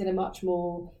because she's in a much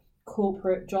more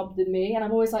corporate job than me, and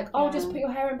I'm always like, just put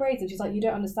your hair in braids, and she's like, you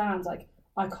don't understand, like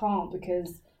I can't,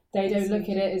 because they don't look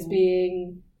at it as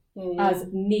being as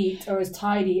neat or as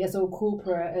tidy as all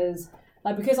corporate as.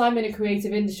 Like, because I'm in a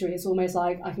creative industry, it's almost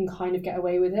like I can kind of get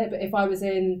away with it. But if I was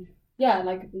in,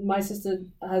 like my sister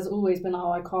has always been,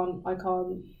 I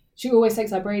can't. She always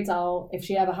takes her braids out if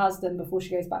she ever has them before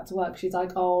she goes back to work. She's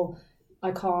like,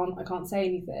 I can't say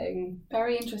anything.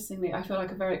 Very interestingly, I feel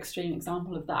like a very extreme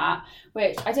example of that,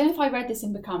 which I don't know if I read this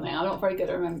in Becoming. I'm not very good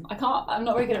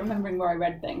at remembering where I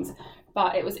read things.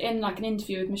 But it was in like an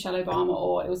interview with Michelle Obama,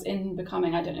 or it was in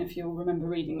Becoming. I don't know if you'll remember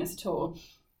reading this at all.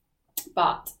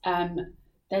 But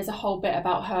there's a whole bit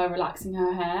about her relaxing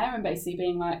her hair and basically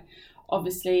being like,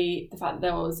 obviously the fact that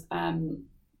there was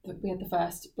we had the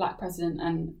first black president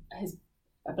and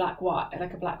a black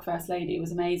first lady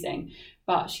was amazing,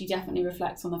 but she definitely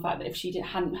reflects on the fact that if she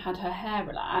hadn't had her hair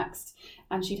relaxed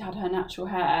and she'd had her natural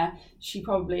hair, she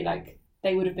probably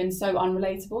they would have been so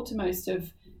unrelatable to most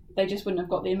of. They just wouldn't have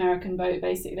got the American vote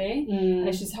basically. And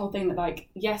it's just the whole thing that like,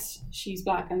 yes, she's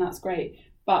black and that's great,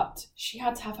 but she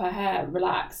had to have her hair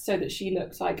relaxed so that she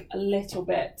looked like a little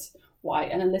bit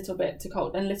white and a little bit to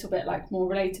cold and a little bit like more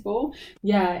relatable.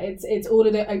 Yeah, it's all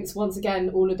of it's once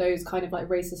again all of those kind of like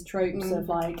racist tropes of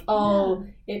like,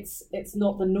 it's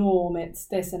not the norm, it's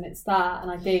this and it's that.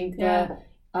 And I think that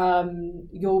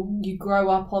you grow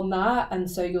up on that,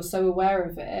 and so you're so aware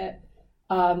of it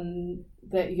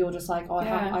that you're just like,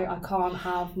 I can't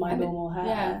have my normal hair.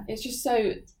 Yeah, it's just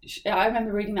so. I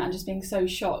remember reading that and just being so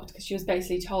shocked because she was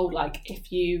basically told like,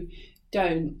 if you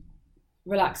don't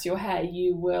relax your hair,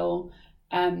 you will,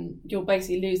 you'll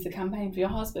basically lose the campaign for your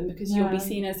husband because you'll be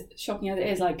seen as, shocking as it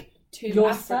is, like too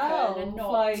African and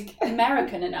not like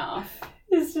American enough.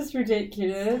 It's just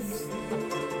ridiculous.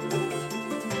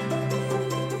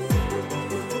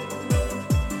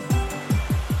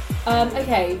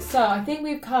 Okay, so I think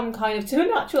we've come kind of to a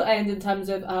natural end in terms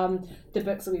of the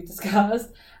books that we've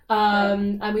discussed.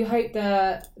 And we hope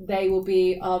that they will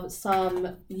be of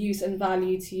some use and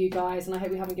value to you guys, and I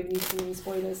hope we haven't given you too many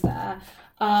spoilers there.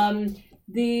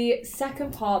 The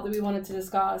second part that we wanted to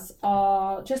discuss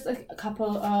are just a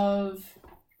couple of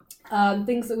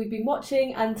things that we've been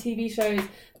watching and TV shows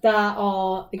that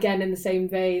are, again, in the same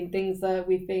vein, things that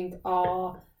we think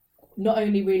are not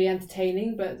only really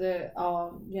entertaining, but that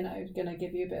are, going to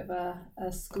give you a bit of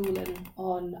a schooling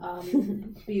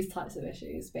on these types of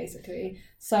issues, basically.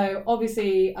 So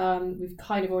obviously, we've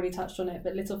kind of already touched on it,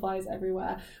 but Little Fires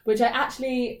Everywhere, which I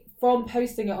actually, from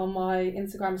posting it on my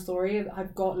Instagram story,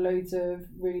 I've got loads of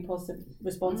really positive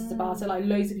responses about it. Like,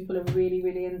 loads of people are really,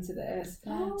 really into this.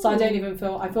 Oh. So I don't even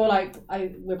I feel like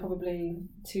we're probably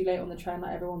too late on the trend,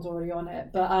 like everyone's already on it.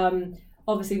 But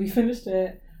obviously we finished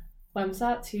it. When was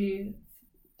that? 3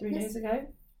 days ago?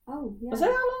 Oh, yeah. Was that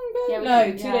that long ago?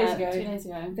 Yeah, 2 days ago. 2 days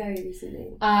ago. Very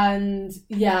recently. And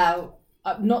yeah,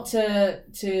 not to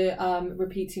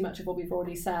repeat too much of what we've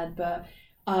already said, but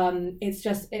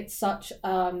it's such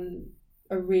a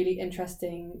really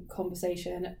interesting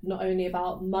conversation. Not only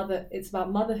about it's about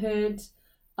motherhood,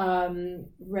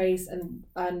 race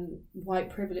and white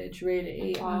privilege,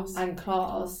 really, and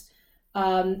class,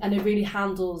 and it really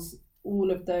handles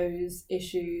all of those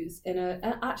issues in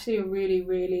actually a really,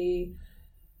 really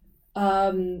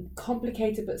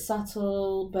complicated but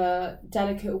subtle but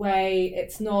delicate way.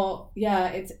 It's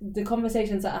the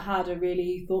conversations that I had are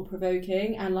really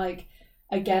thought-provoking, and like,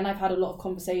 again, I've had a lot of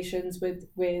conversations with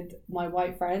my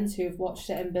white friends who've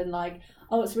watched it and been like,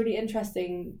 oh, it's really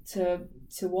interesting to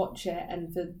watch it,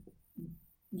 and for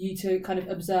you to kind of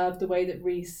observe the way that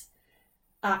Reese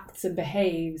acts and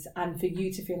behaves, and for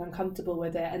you to feel uncomfortable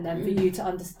with it, and then for you to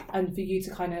and for you to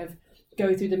kind of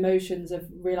go through the motions of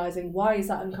realizing, why is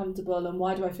that uncomfortable, and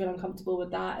why do I feel uncomfortable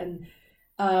with that? And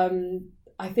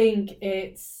I think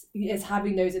it's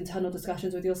having those internal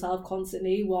discussions with yourself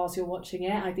constantly whilst you're watching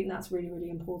it. I think that's really,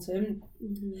 really important.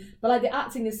 But like, the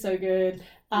acting is so good,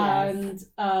 and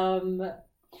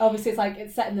obviously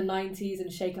it's set in the 90s in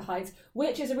Shaker Heights,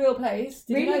 which is a real place.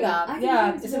 Did you know that?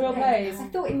 Yeah, it's a real place. I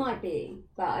thought it might be,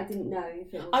 but I didn't know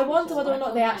if it was. I wonder whether or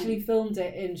not they actually filmed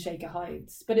it in Shaker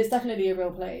Heights, but it's definitely a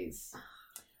real place.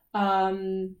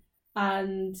 And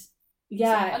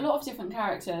yeah, so a lot of different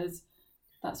characters.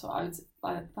 That's what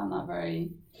I found that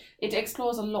very. It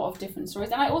explores a lot of different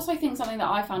stories, and I also think something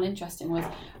that I found interesting was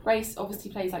race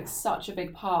obviously plays like such a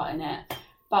big part in it,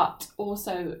 but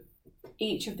also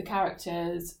each of the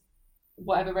characters,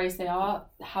 whatever race they are,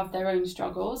 have their own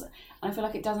struggles, and I feel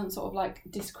like it doesn't sort of like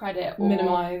discredit or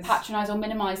patronise or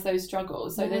minimise those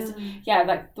struggles. So there's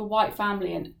like the white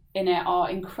family in it are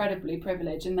incredibly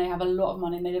privileged, and they have a lot of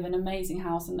money, and they live in an amazing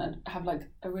house and have like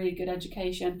a really good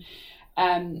education,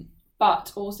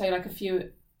 but also like a few,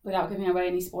 without giving away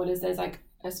any spoilers, there's like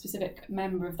a specific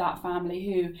member of that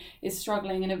family who is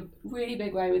struggling in a really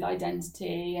big way with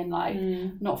identity, and like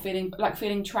not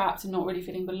feeling trapped and not really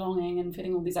feeling belonging and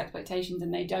feeling all these expectations,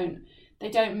 and they don't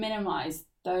minimize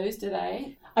those, do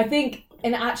they? I think,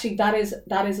 and actually that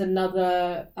is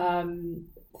another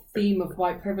theme of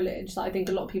white privilege that I think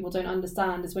a lot of people don't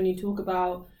understand, is when you talk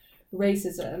about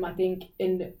racism. I think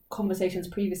in conversations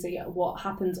previously, what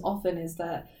happens often is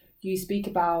that you speak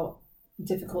about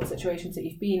difficult situations that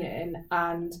you've been in,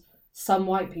 and some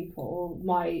white people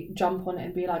might jump on it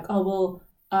and be like, oh well,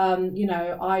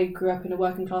 I grew up in a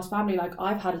working class family, like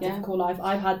I've had a difficult life,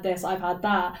 I've had this, I've had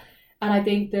that. And I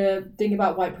think the thing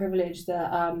about white privilege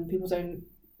that people don't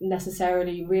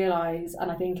necessarily realise,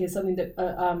 and I think is something that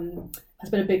has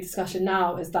been a big discussion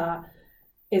now, is that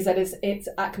it's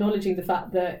acknowledging the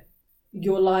fact that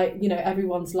your life,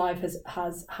 everyone's life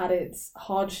has had its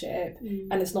hardship,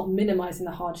 and it's not minimizing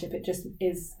the hardship. It just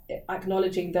is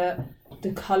acknowledging that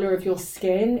the color of your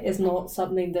skin is not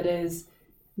something that is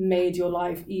made your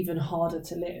life even harder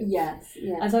to live. Yes,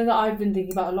 yeah. And something that I've been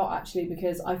thinking about a lot, actually,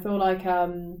 because I feel like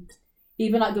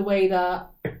even like the way that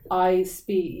I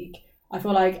speak, I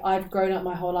feel like I've grown up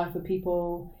my whole life with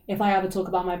people, if I ever talk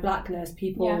about my blackness,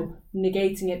 people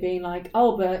negating it, being like,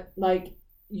 oh, but like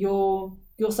you're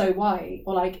so white,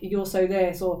 or like you're so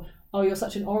this, or oh, you're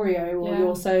such an Oreo, or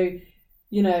you're so,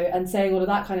 and saying all of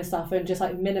that kind of stuff, and just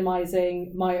like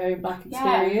minimizing my own black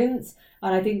experience.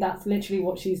 And I think that's literally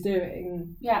what she's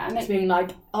doing. Yeah, and it's being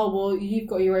like, oh well, you've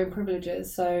got your own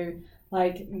privileges, so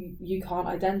like you can't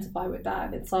identify with that.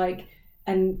 And it's like,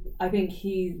 and I think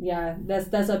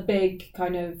there's a big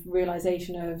kind of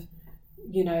realization of,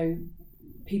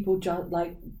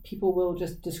 people will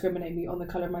just discriminate me on the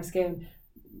color of my skin,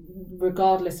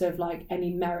 regardless of like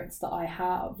any merits that I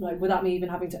have, like without me even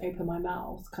having to open my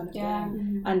mouth, kind of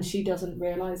thing. And she doesn't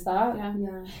realise that.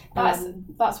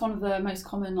 That's one of the most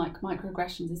common like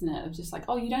microaggressions, isn't it? Of just like,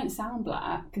 oh, you don't sound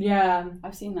black. Yeah,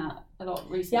 I've seen that a lot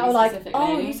recently. Yeah, or like,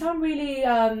 oh, you sound really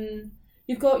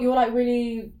you're like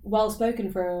really well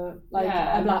spoken for like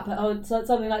a black person, or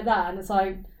something like that, and it's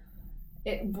like,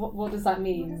 what does that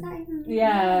mean? What does that even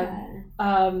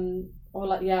mean? Or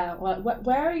like,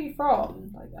 where are you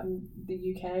from? Like,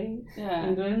 the UK,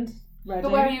 England, Reading.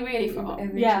 But where are you really from?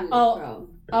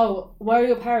 Oh, where are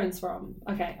your parents from?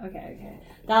 Okay.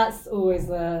 That's always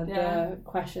the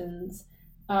questions.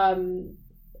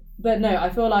 But no, I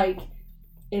feel like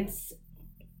it's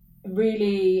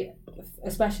really,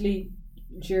 especially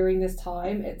during this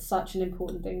time, it's such an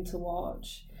important thing to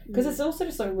watch because it's also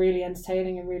just like really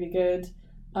entertaining and really good.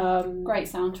 Great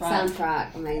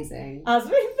soundtrack, amazing. As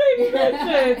we've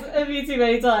mentioned a few too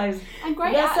many times, and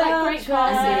great casting, great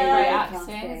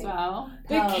acting as well.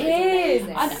 The kids,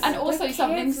 and also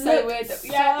something so weird that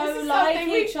so like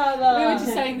each other. We were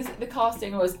just saying the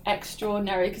casting was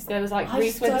extraordinary because there was like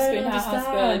Reese Witherspoon, her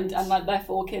husband, and like their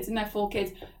 4 kids, and their 4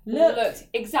 kids looked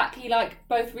exactly like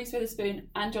both Reese Witherspoon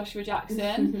and Joshua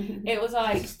Jackson. It was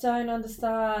like, I just don't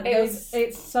understand.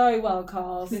 It's so well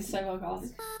cast. It's so well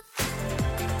cast.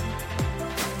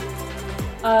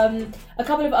 A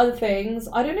couple of other things.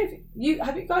 I don't know if you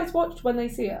guys watched When They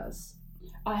See Us?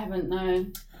 I haven't, no.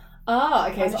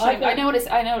 Okay. So I know what it's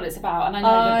about, and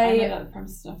I know the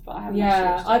premise stuff, but I haven't.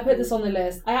 Yeah, I put this on the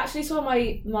list. I actually saw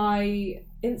my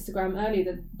Instagram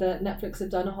earlier that Netflix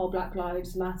have done a whole Black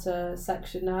Lives Matter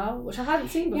section now, which I hadn't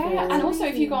seen before. Yeah, and also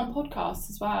if you go on podcasts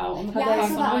as well, on the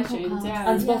podcast on iTunes,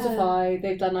 and Spotify,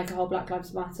 they've done like a whole Black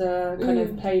Lives Matter kind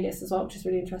of playlist as well, which is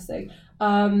really interesting.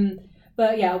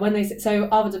 But yeah, so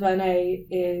Ava DuVernay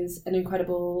is an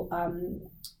incredible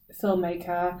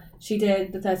filmmaker. She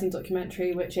did the 13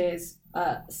 documentary, which is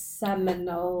a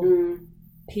seminal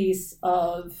piece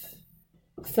of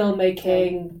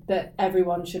filmmaking that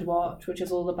everyone should watch, which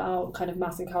is all about kind of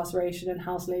mass incarceration and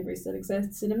how slavery still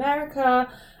exists in America.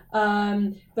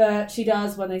 But she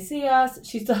does When They See Us.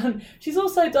 She's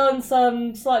also done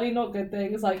some slightly not good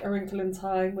things like A Wrinkle in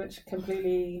Time, which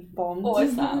completely bombed. What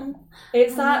is that?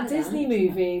 It's that Disney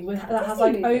movie that has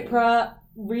like Oprah,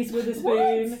 Reese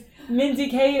Witherspoon,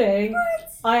 Mindy Kaling.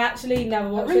 I actually never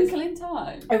watched A Wrinkle in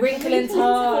Time. A Wrinkle in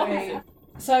Time.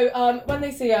 So When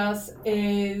They See Us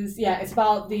is it's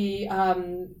about the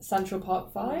Central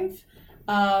Park 5,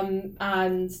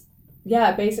 and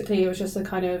basically it was just a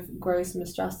kind of gross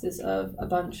misjustice of a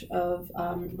bunch of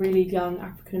really young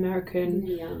African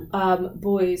American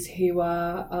boys who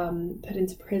were put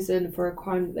into prison for a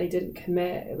crime that they didn't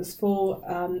commit. It was for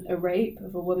a rape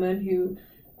of a woman who,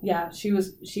 she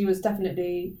was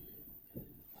definitely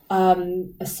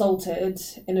assaulted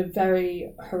in a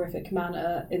very horrific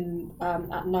manner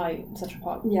at night in Central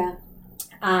Park. Yeah.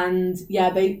 And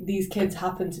these kids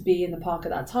happened to be in the park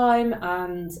at that time,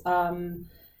 and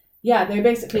they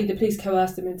basically, the police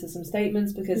coerced them into some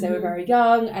statements because they were very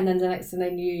young, and then the next thing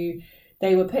they knew,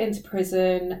 they were put into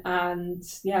prison, and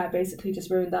basically just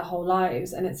ruined their whole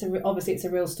lives. And obviously it's a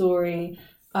real story.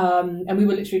 And we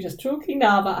were literally just talking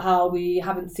now about how we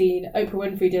haven't seen, Oprah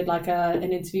Winfrey did like an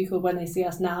interview called When They See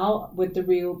Us Now with the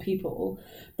real people.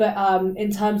 But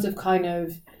in terms of kind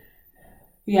of,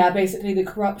 basically the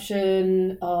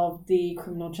corruption of the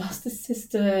criminal justice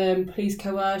system, police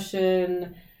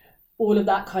coercion, all of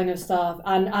that kind of stuff.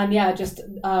 And just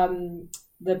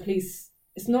the police,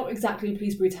 it's not exactly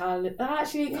police brutality.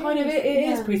 Actually, it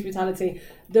is police brutality.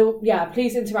 The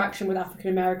police interaction with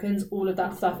African Americans, all of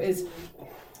that stuff is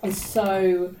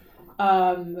so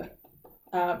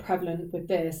prevalent with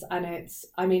this, and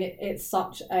it's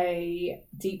such a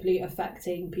deeply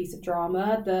affecting piece of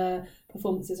drama. The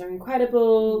performances are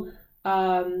incredible.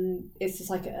 It's just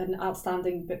like an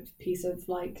outstanding piece of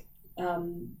like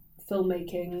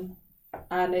filmmaking,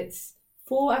 and it's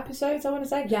 4 episodes, I want to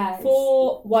say.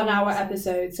 4 1-hour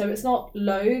episodes, so it's not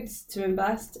loads to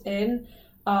invest in,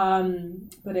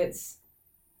 but it's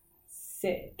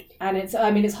sick, and it's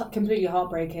completely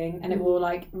heartbreaking, and it will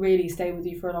like really stay with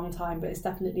you for a long time, but it's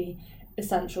definitely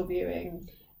essential viewing.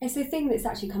 It's the thing that's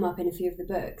actually come up in a few of the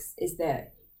books, is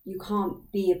that you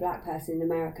can't be a black person in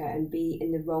America and be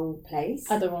in the wrong place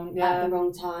at the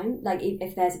wrong time. Like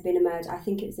if there's been a murder, I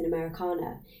think it was in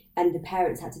Americana, and the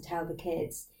parents had to tell the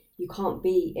kids, you can't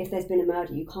be, if there's been a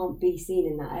murder, you can't be seen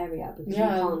in that area, because you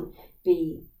can't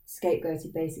be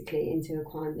scapegoated basically into a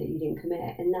crime that you didn't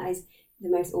commit, and that is the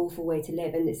most awful way to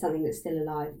live, and it's something that's still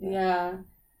alive.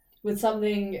 with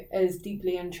something as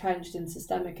deeply entrenched and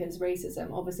systemic as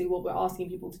racism, obviously what we're asking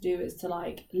people to do is to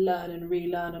like learn and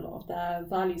relearn a lot of their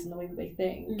values and the way that they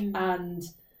think. And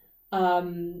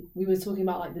we were talking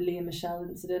about like the Leah Michelle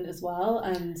incident as well,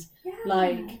 and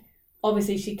like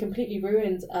obviously she completely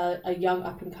ruined a young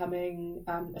up and coming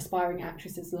aspiring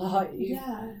actress's life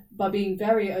by being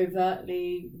very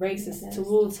overtly racist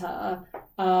towards her.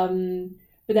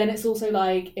 But then it's also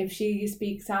like, if she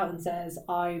speaks out and says,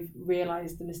 I've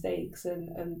realised the mistakes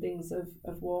and things of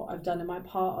what I've done in my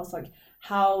past, like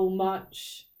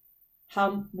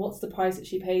what's the price that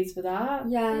she pays for that?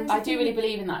 Yeah. I do really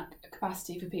believe in that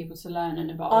capacity for people to learn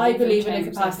and evolve. I believe in a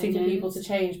capacity for people to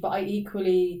change, but I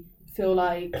equally feel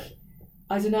like,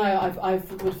 I don't know, I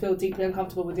would feel deeply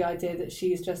uncomfortable with the idea that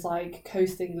she's just like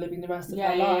coasting, living the rest of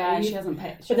her life. Yeah, she hasn't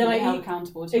been held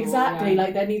accountable to exactly,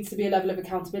 like there needs to be a level of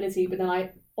accountability, but then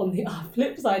on the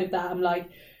flip side of that, I'm like,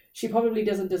 she probably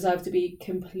doesn't deserve to be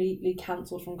completely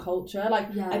cancelled from culture. Like,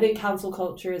 I think cancel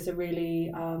culture is a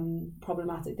really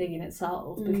problematic thing in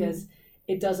itself, because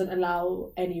it doesn't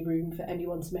allow any room for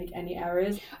anyone to make any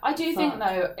errors. I do think,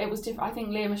 though, it was different. I think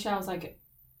Leah Michelle's like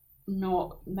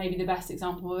not maybe the best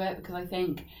example of it, because I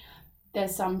think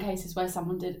there's some cases where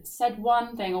someone said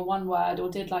one thing or one word or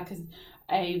did like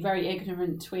a very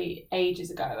ignorant tweet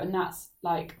ages ago, and that's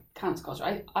like cancel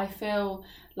culture. I feel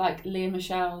like Leah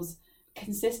Michelle's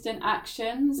consistent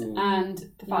actions and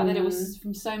the fact that it was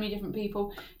from so many different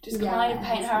people just kind of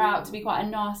paint her out to be quite a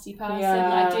nasty person.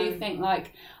 And I do think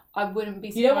like I wouldn't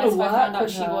be surprised if I found out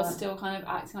she was still kind of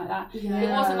acting like that. It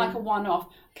wasn't like a one-off.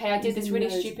 Okay, I did this really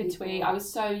stupid tweet. I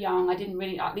was so young. I didn't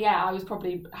really. I was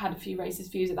probably had a few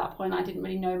racist views at that point. I didn't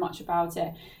really know much about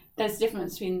it. There's a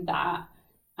difference between that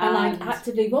and like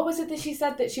actively. What was it that she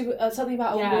said that she something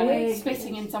about a wig?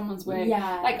 Spitting in someone's wig.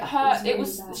 Like her. It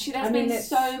was. There's been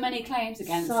so many claims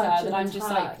against her that I'm just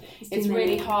like. It's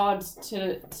really hard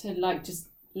to like just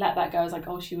let that go. As like,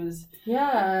 oh, she was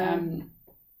young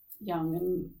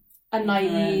and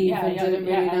naive and didn't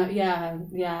really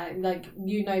know. Like,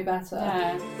 you know better.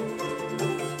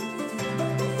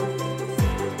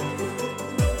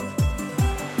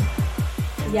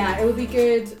 It would be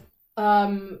good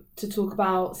to talk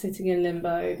about sitting in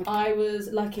limbo. I was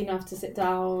lucky enough to sit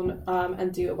down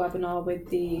and do a webinar with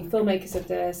the filmmakers of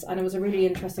this, and it was a really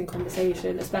interesting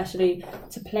conversation, especially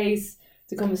to place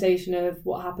the conversation of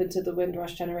what happened to the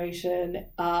Windrush generation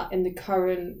in the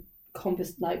current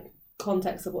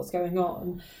context of what's going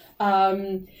on.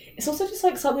 It's also just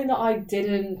like something that I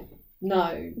didn't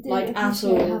know at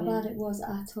all. How bad it was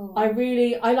at all.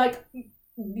 I like,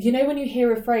 you know, when you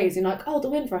hear a phrase, you're like, oh, the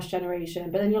Windrush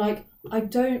generation, but then you're like, I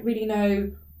don't really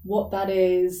know what that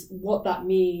is, what that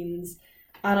means.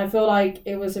 And I feel like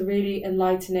it was a really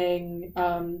enlightening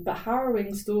but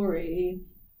harrowing story.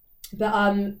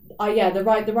 But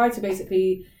the writer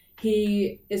basically,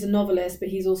 he is a novelist, but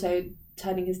he's also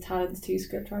turning his talents to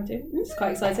script writing. It's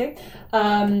quite exciting.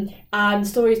 And the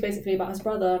story is basically about his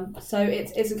brother. So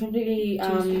it's a completely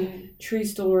true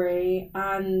story,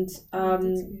 and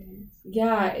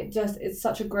it's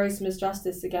such a gross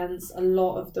misjustice against a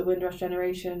lot of the Windrush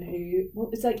generation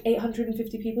it's like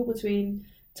 850 people between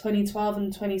 2012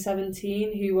 and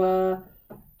 2017 who were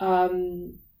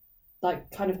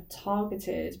like kind of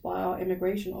targeted by our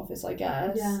immigration office, I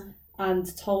guess. And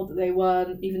told that they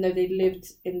weren't, even though they lived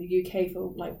in the UK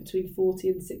for like between 40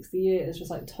 and 60 years, just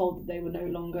like told that they were no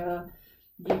longer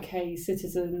UK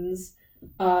citizens.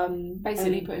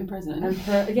 Basically put in prison.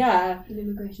 In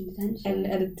immigration detention.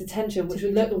 And a detention, which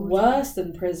would look worse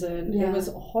than prison. It was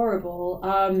horrible.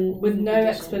 With no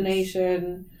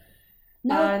explanation.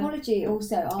 No apology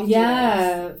also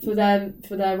afterwards.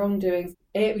 For their wrongdoings.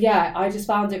 I just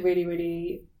found it really,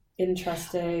 really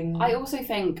interesting. I also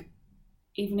think,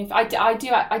 even if I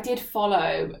did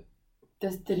follow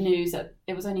the news that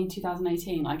it was only in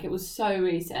 2018, like it was so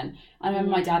recent. I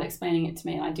remember my dad explaining it to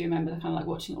me, and I do remember kind of like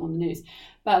watching it all on the news.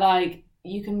 But like,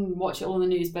 you can watch it all on the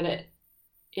news, but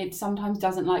it sometimes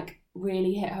doesn't like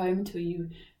really hit home until you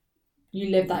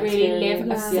live that really live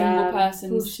a single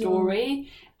person's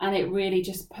story. And it really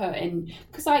just put in,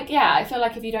 because I feel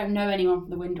like if you don't know anyone from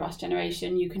the Windrush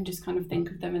generation, you can just kind of think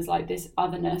of them as like this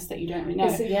otherness that you don't really know.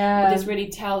 But this really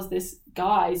tells this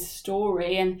guy's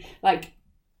story and like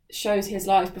shows his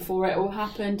life before it all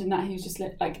happened, and that he was just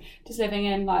living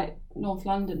in like North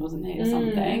London, wasn't he, or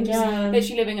something? Just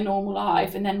literally living a normal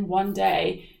life, and then one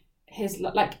day his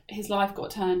life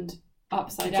got turned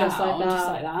upside down, just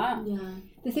like that. Yeah.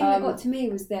 The thing that got to me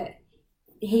was that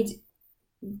he'd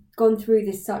gone through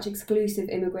this such exclusive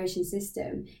immigration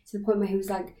system to the point where he was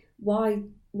like,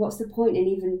 what's the point in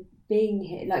even being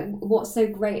here. Like, what's so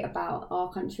great about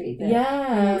our country?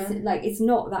 That it's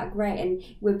not that great, and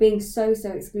we're being so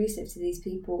exclusive to these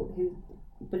people who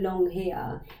belong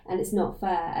here, and it's not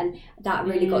fair. And that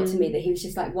really got to me, that he was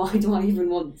just like, why do I even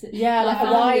want to? Yeah, like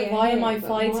why am I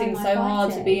fighting so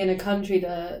hard to be in a country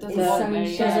that doesn't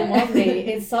want me?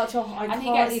 It's such a I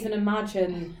can't even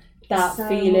imagine that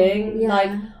feeling.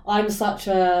 Like, I'm such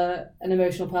an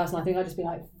emotional person. I think I'd just be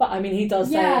like, I mean, he does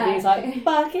say it, he's like,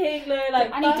 fucking like,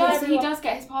 and he does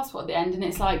get his passport at the end, and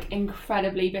it's like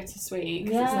incredibly bittersweet.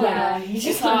 He's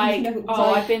just like,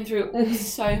 I've been through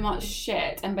so much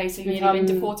shit, and basically been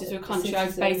deported to a country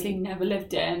I've basically never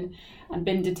lived in, and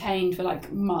been detained for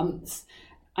like months,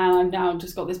 and I've now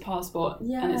just got this passport,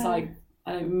 and it's like,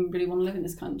 I don't really want to live in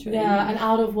this country. Yeah, and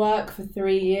out of work for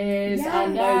 3 years,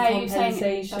 and no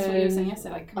compensation. That's what you were saying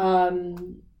yesterday.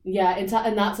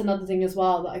 And that's another thing as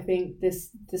well that I think this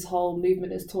whole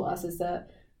movement has taught us, is that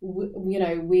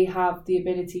we have the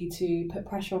ability to put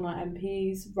pressure on our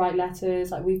MPs, write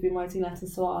letters. Like, we've been writing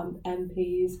letters to our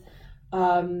MPs.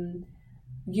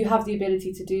 You have the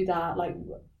ability to do that. Like,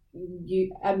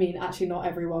 actually not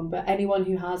everyone, but anyone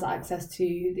who has access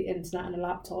to the internet and a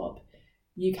laptop,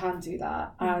 you can do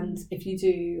that. And if you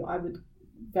do, I would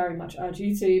very much urge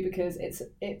you to, because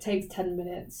it takes 10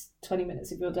 minutes, 20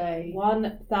 minutes of your day.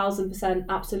 1000%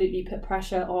 absolutely put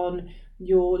pressure on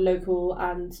your local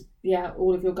and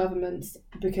all of your governments,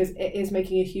 because it is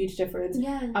making a huge difference.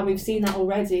 And we've seen that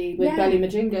already with Belly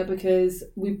Majinga, because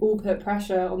we've all put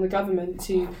pressure on the government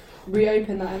to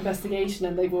reopen that investigation,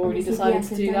 and they've already decided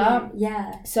to do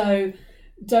that. So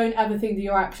don't ever think that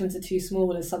your actions are too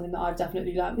small, is something that I've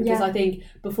definitely learned, because I think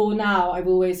before now I've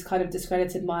always kind of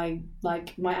discredited my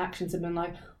actions and been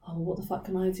like, oh, what the fuck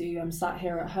can I do? I'm sat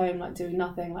here at home like doing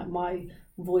nothing, like my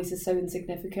voice is so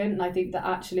insignificant. And I think that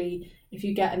actually if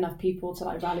you get enough people to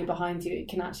like rally behind you, it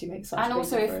can actually make such a big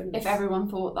difference. And also if everyone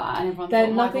thought that, and everyone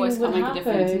thought my voice can't make a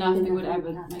difference, nothing would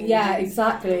ever make a difference. Yeah,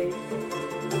 exactly.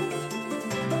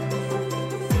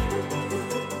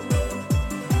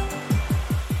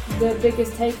 The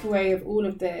biggest takeaway of all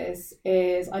of this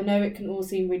is, I know it can all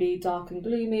seem really dark and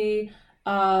gloomy,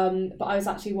 but I was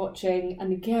actually watching,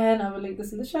 and again, I will link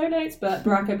this in the show notes, but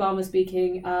Barack Obama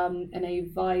speaking in a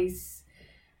Vice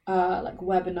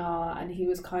webinar, and he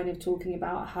was kind of talking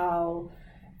about how,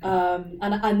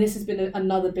 and this has been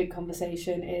another big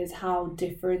conversation, is how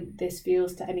different this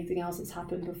feels to anything else that's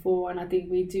happened before. And I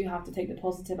think we do have to take the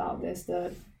positive out of this,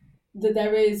 that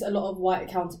there is a lot of white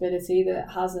accountability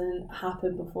that hasn't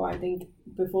happened before. I think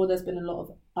before there's been a lot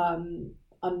of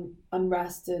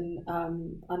unrest and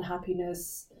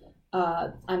unhappiness,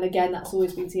 and again that's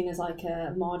always been seen as like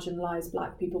a marginalised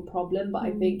black people problem, but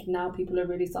I think now people are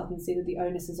really starting to see that the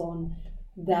onus is on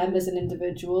them as an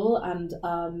individual, and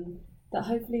that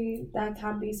hopefully there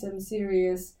can be some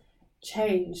serious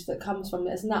change that comes from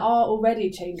this, and there are already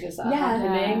changes that are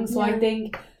happening. So I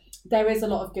think there is a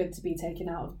lot of good to be taken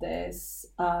out of this.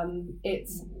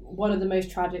 It's one of the most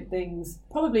tragic things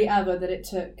probably ever, that it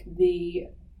took the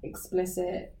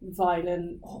explicit,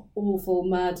 violent, awful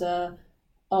murder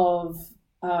of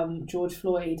George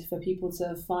Floyd for people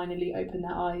to finally open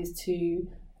their eyes to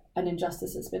an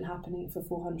injustice that's been happening for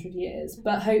 400 years.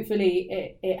 But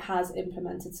hopefully it has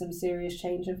implemented some serious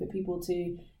change, and for people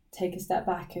to take a step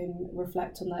back and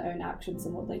reflect on their own actions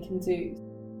and what they can do.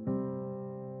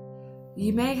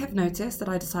 You may have noticed that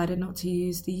I decided not to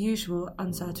use the usual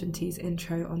uncertainties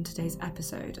intro on today's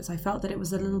episode, as I felt that it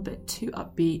was a little bit too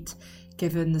upbeat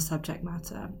given the subject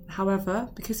matter. However,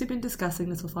 because we've been discussing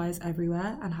Little Fires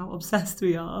Everywhere and how obsessed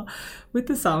we are with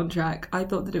the soundtrack, I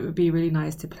thought that it would be really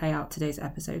nice to play out today's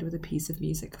episode with a piece of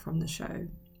music from the show.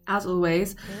 As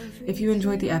always, if you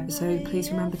enjoyed the episode,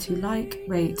 please remember to like,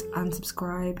 rate and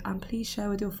subscribe, and please share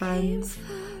with your friends.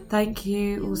 Thank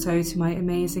you also to my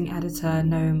amazing editor,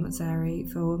 Noam Zeri,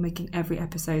 for making every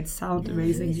episode sound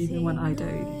amazing even when I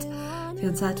don't. The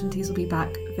Uncertainties will be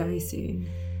back very soon.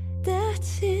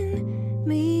 That's in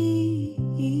me,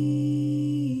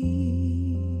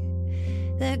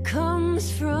 that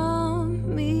comes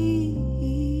from me.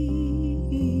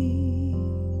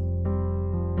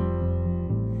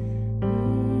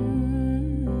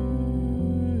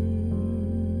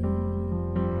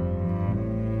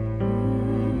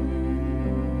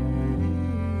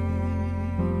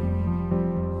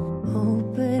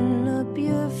 Open up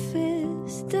your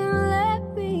fist and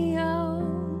let me out.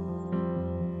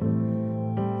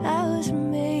 I was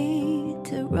made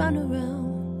to run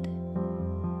around,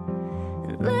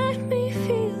 and let me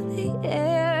feel the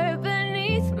air.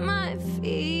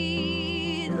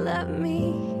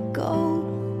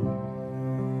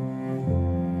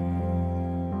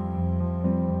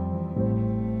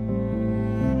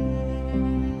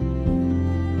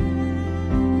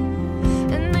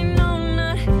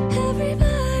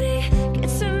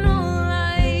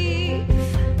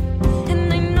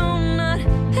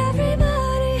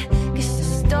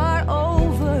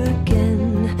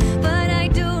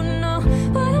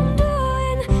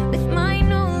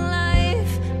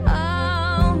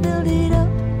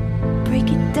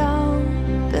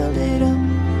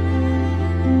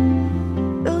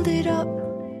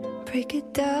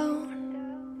 it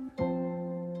down.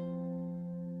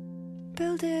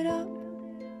 Build it up,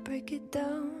 break it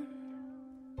down.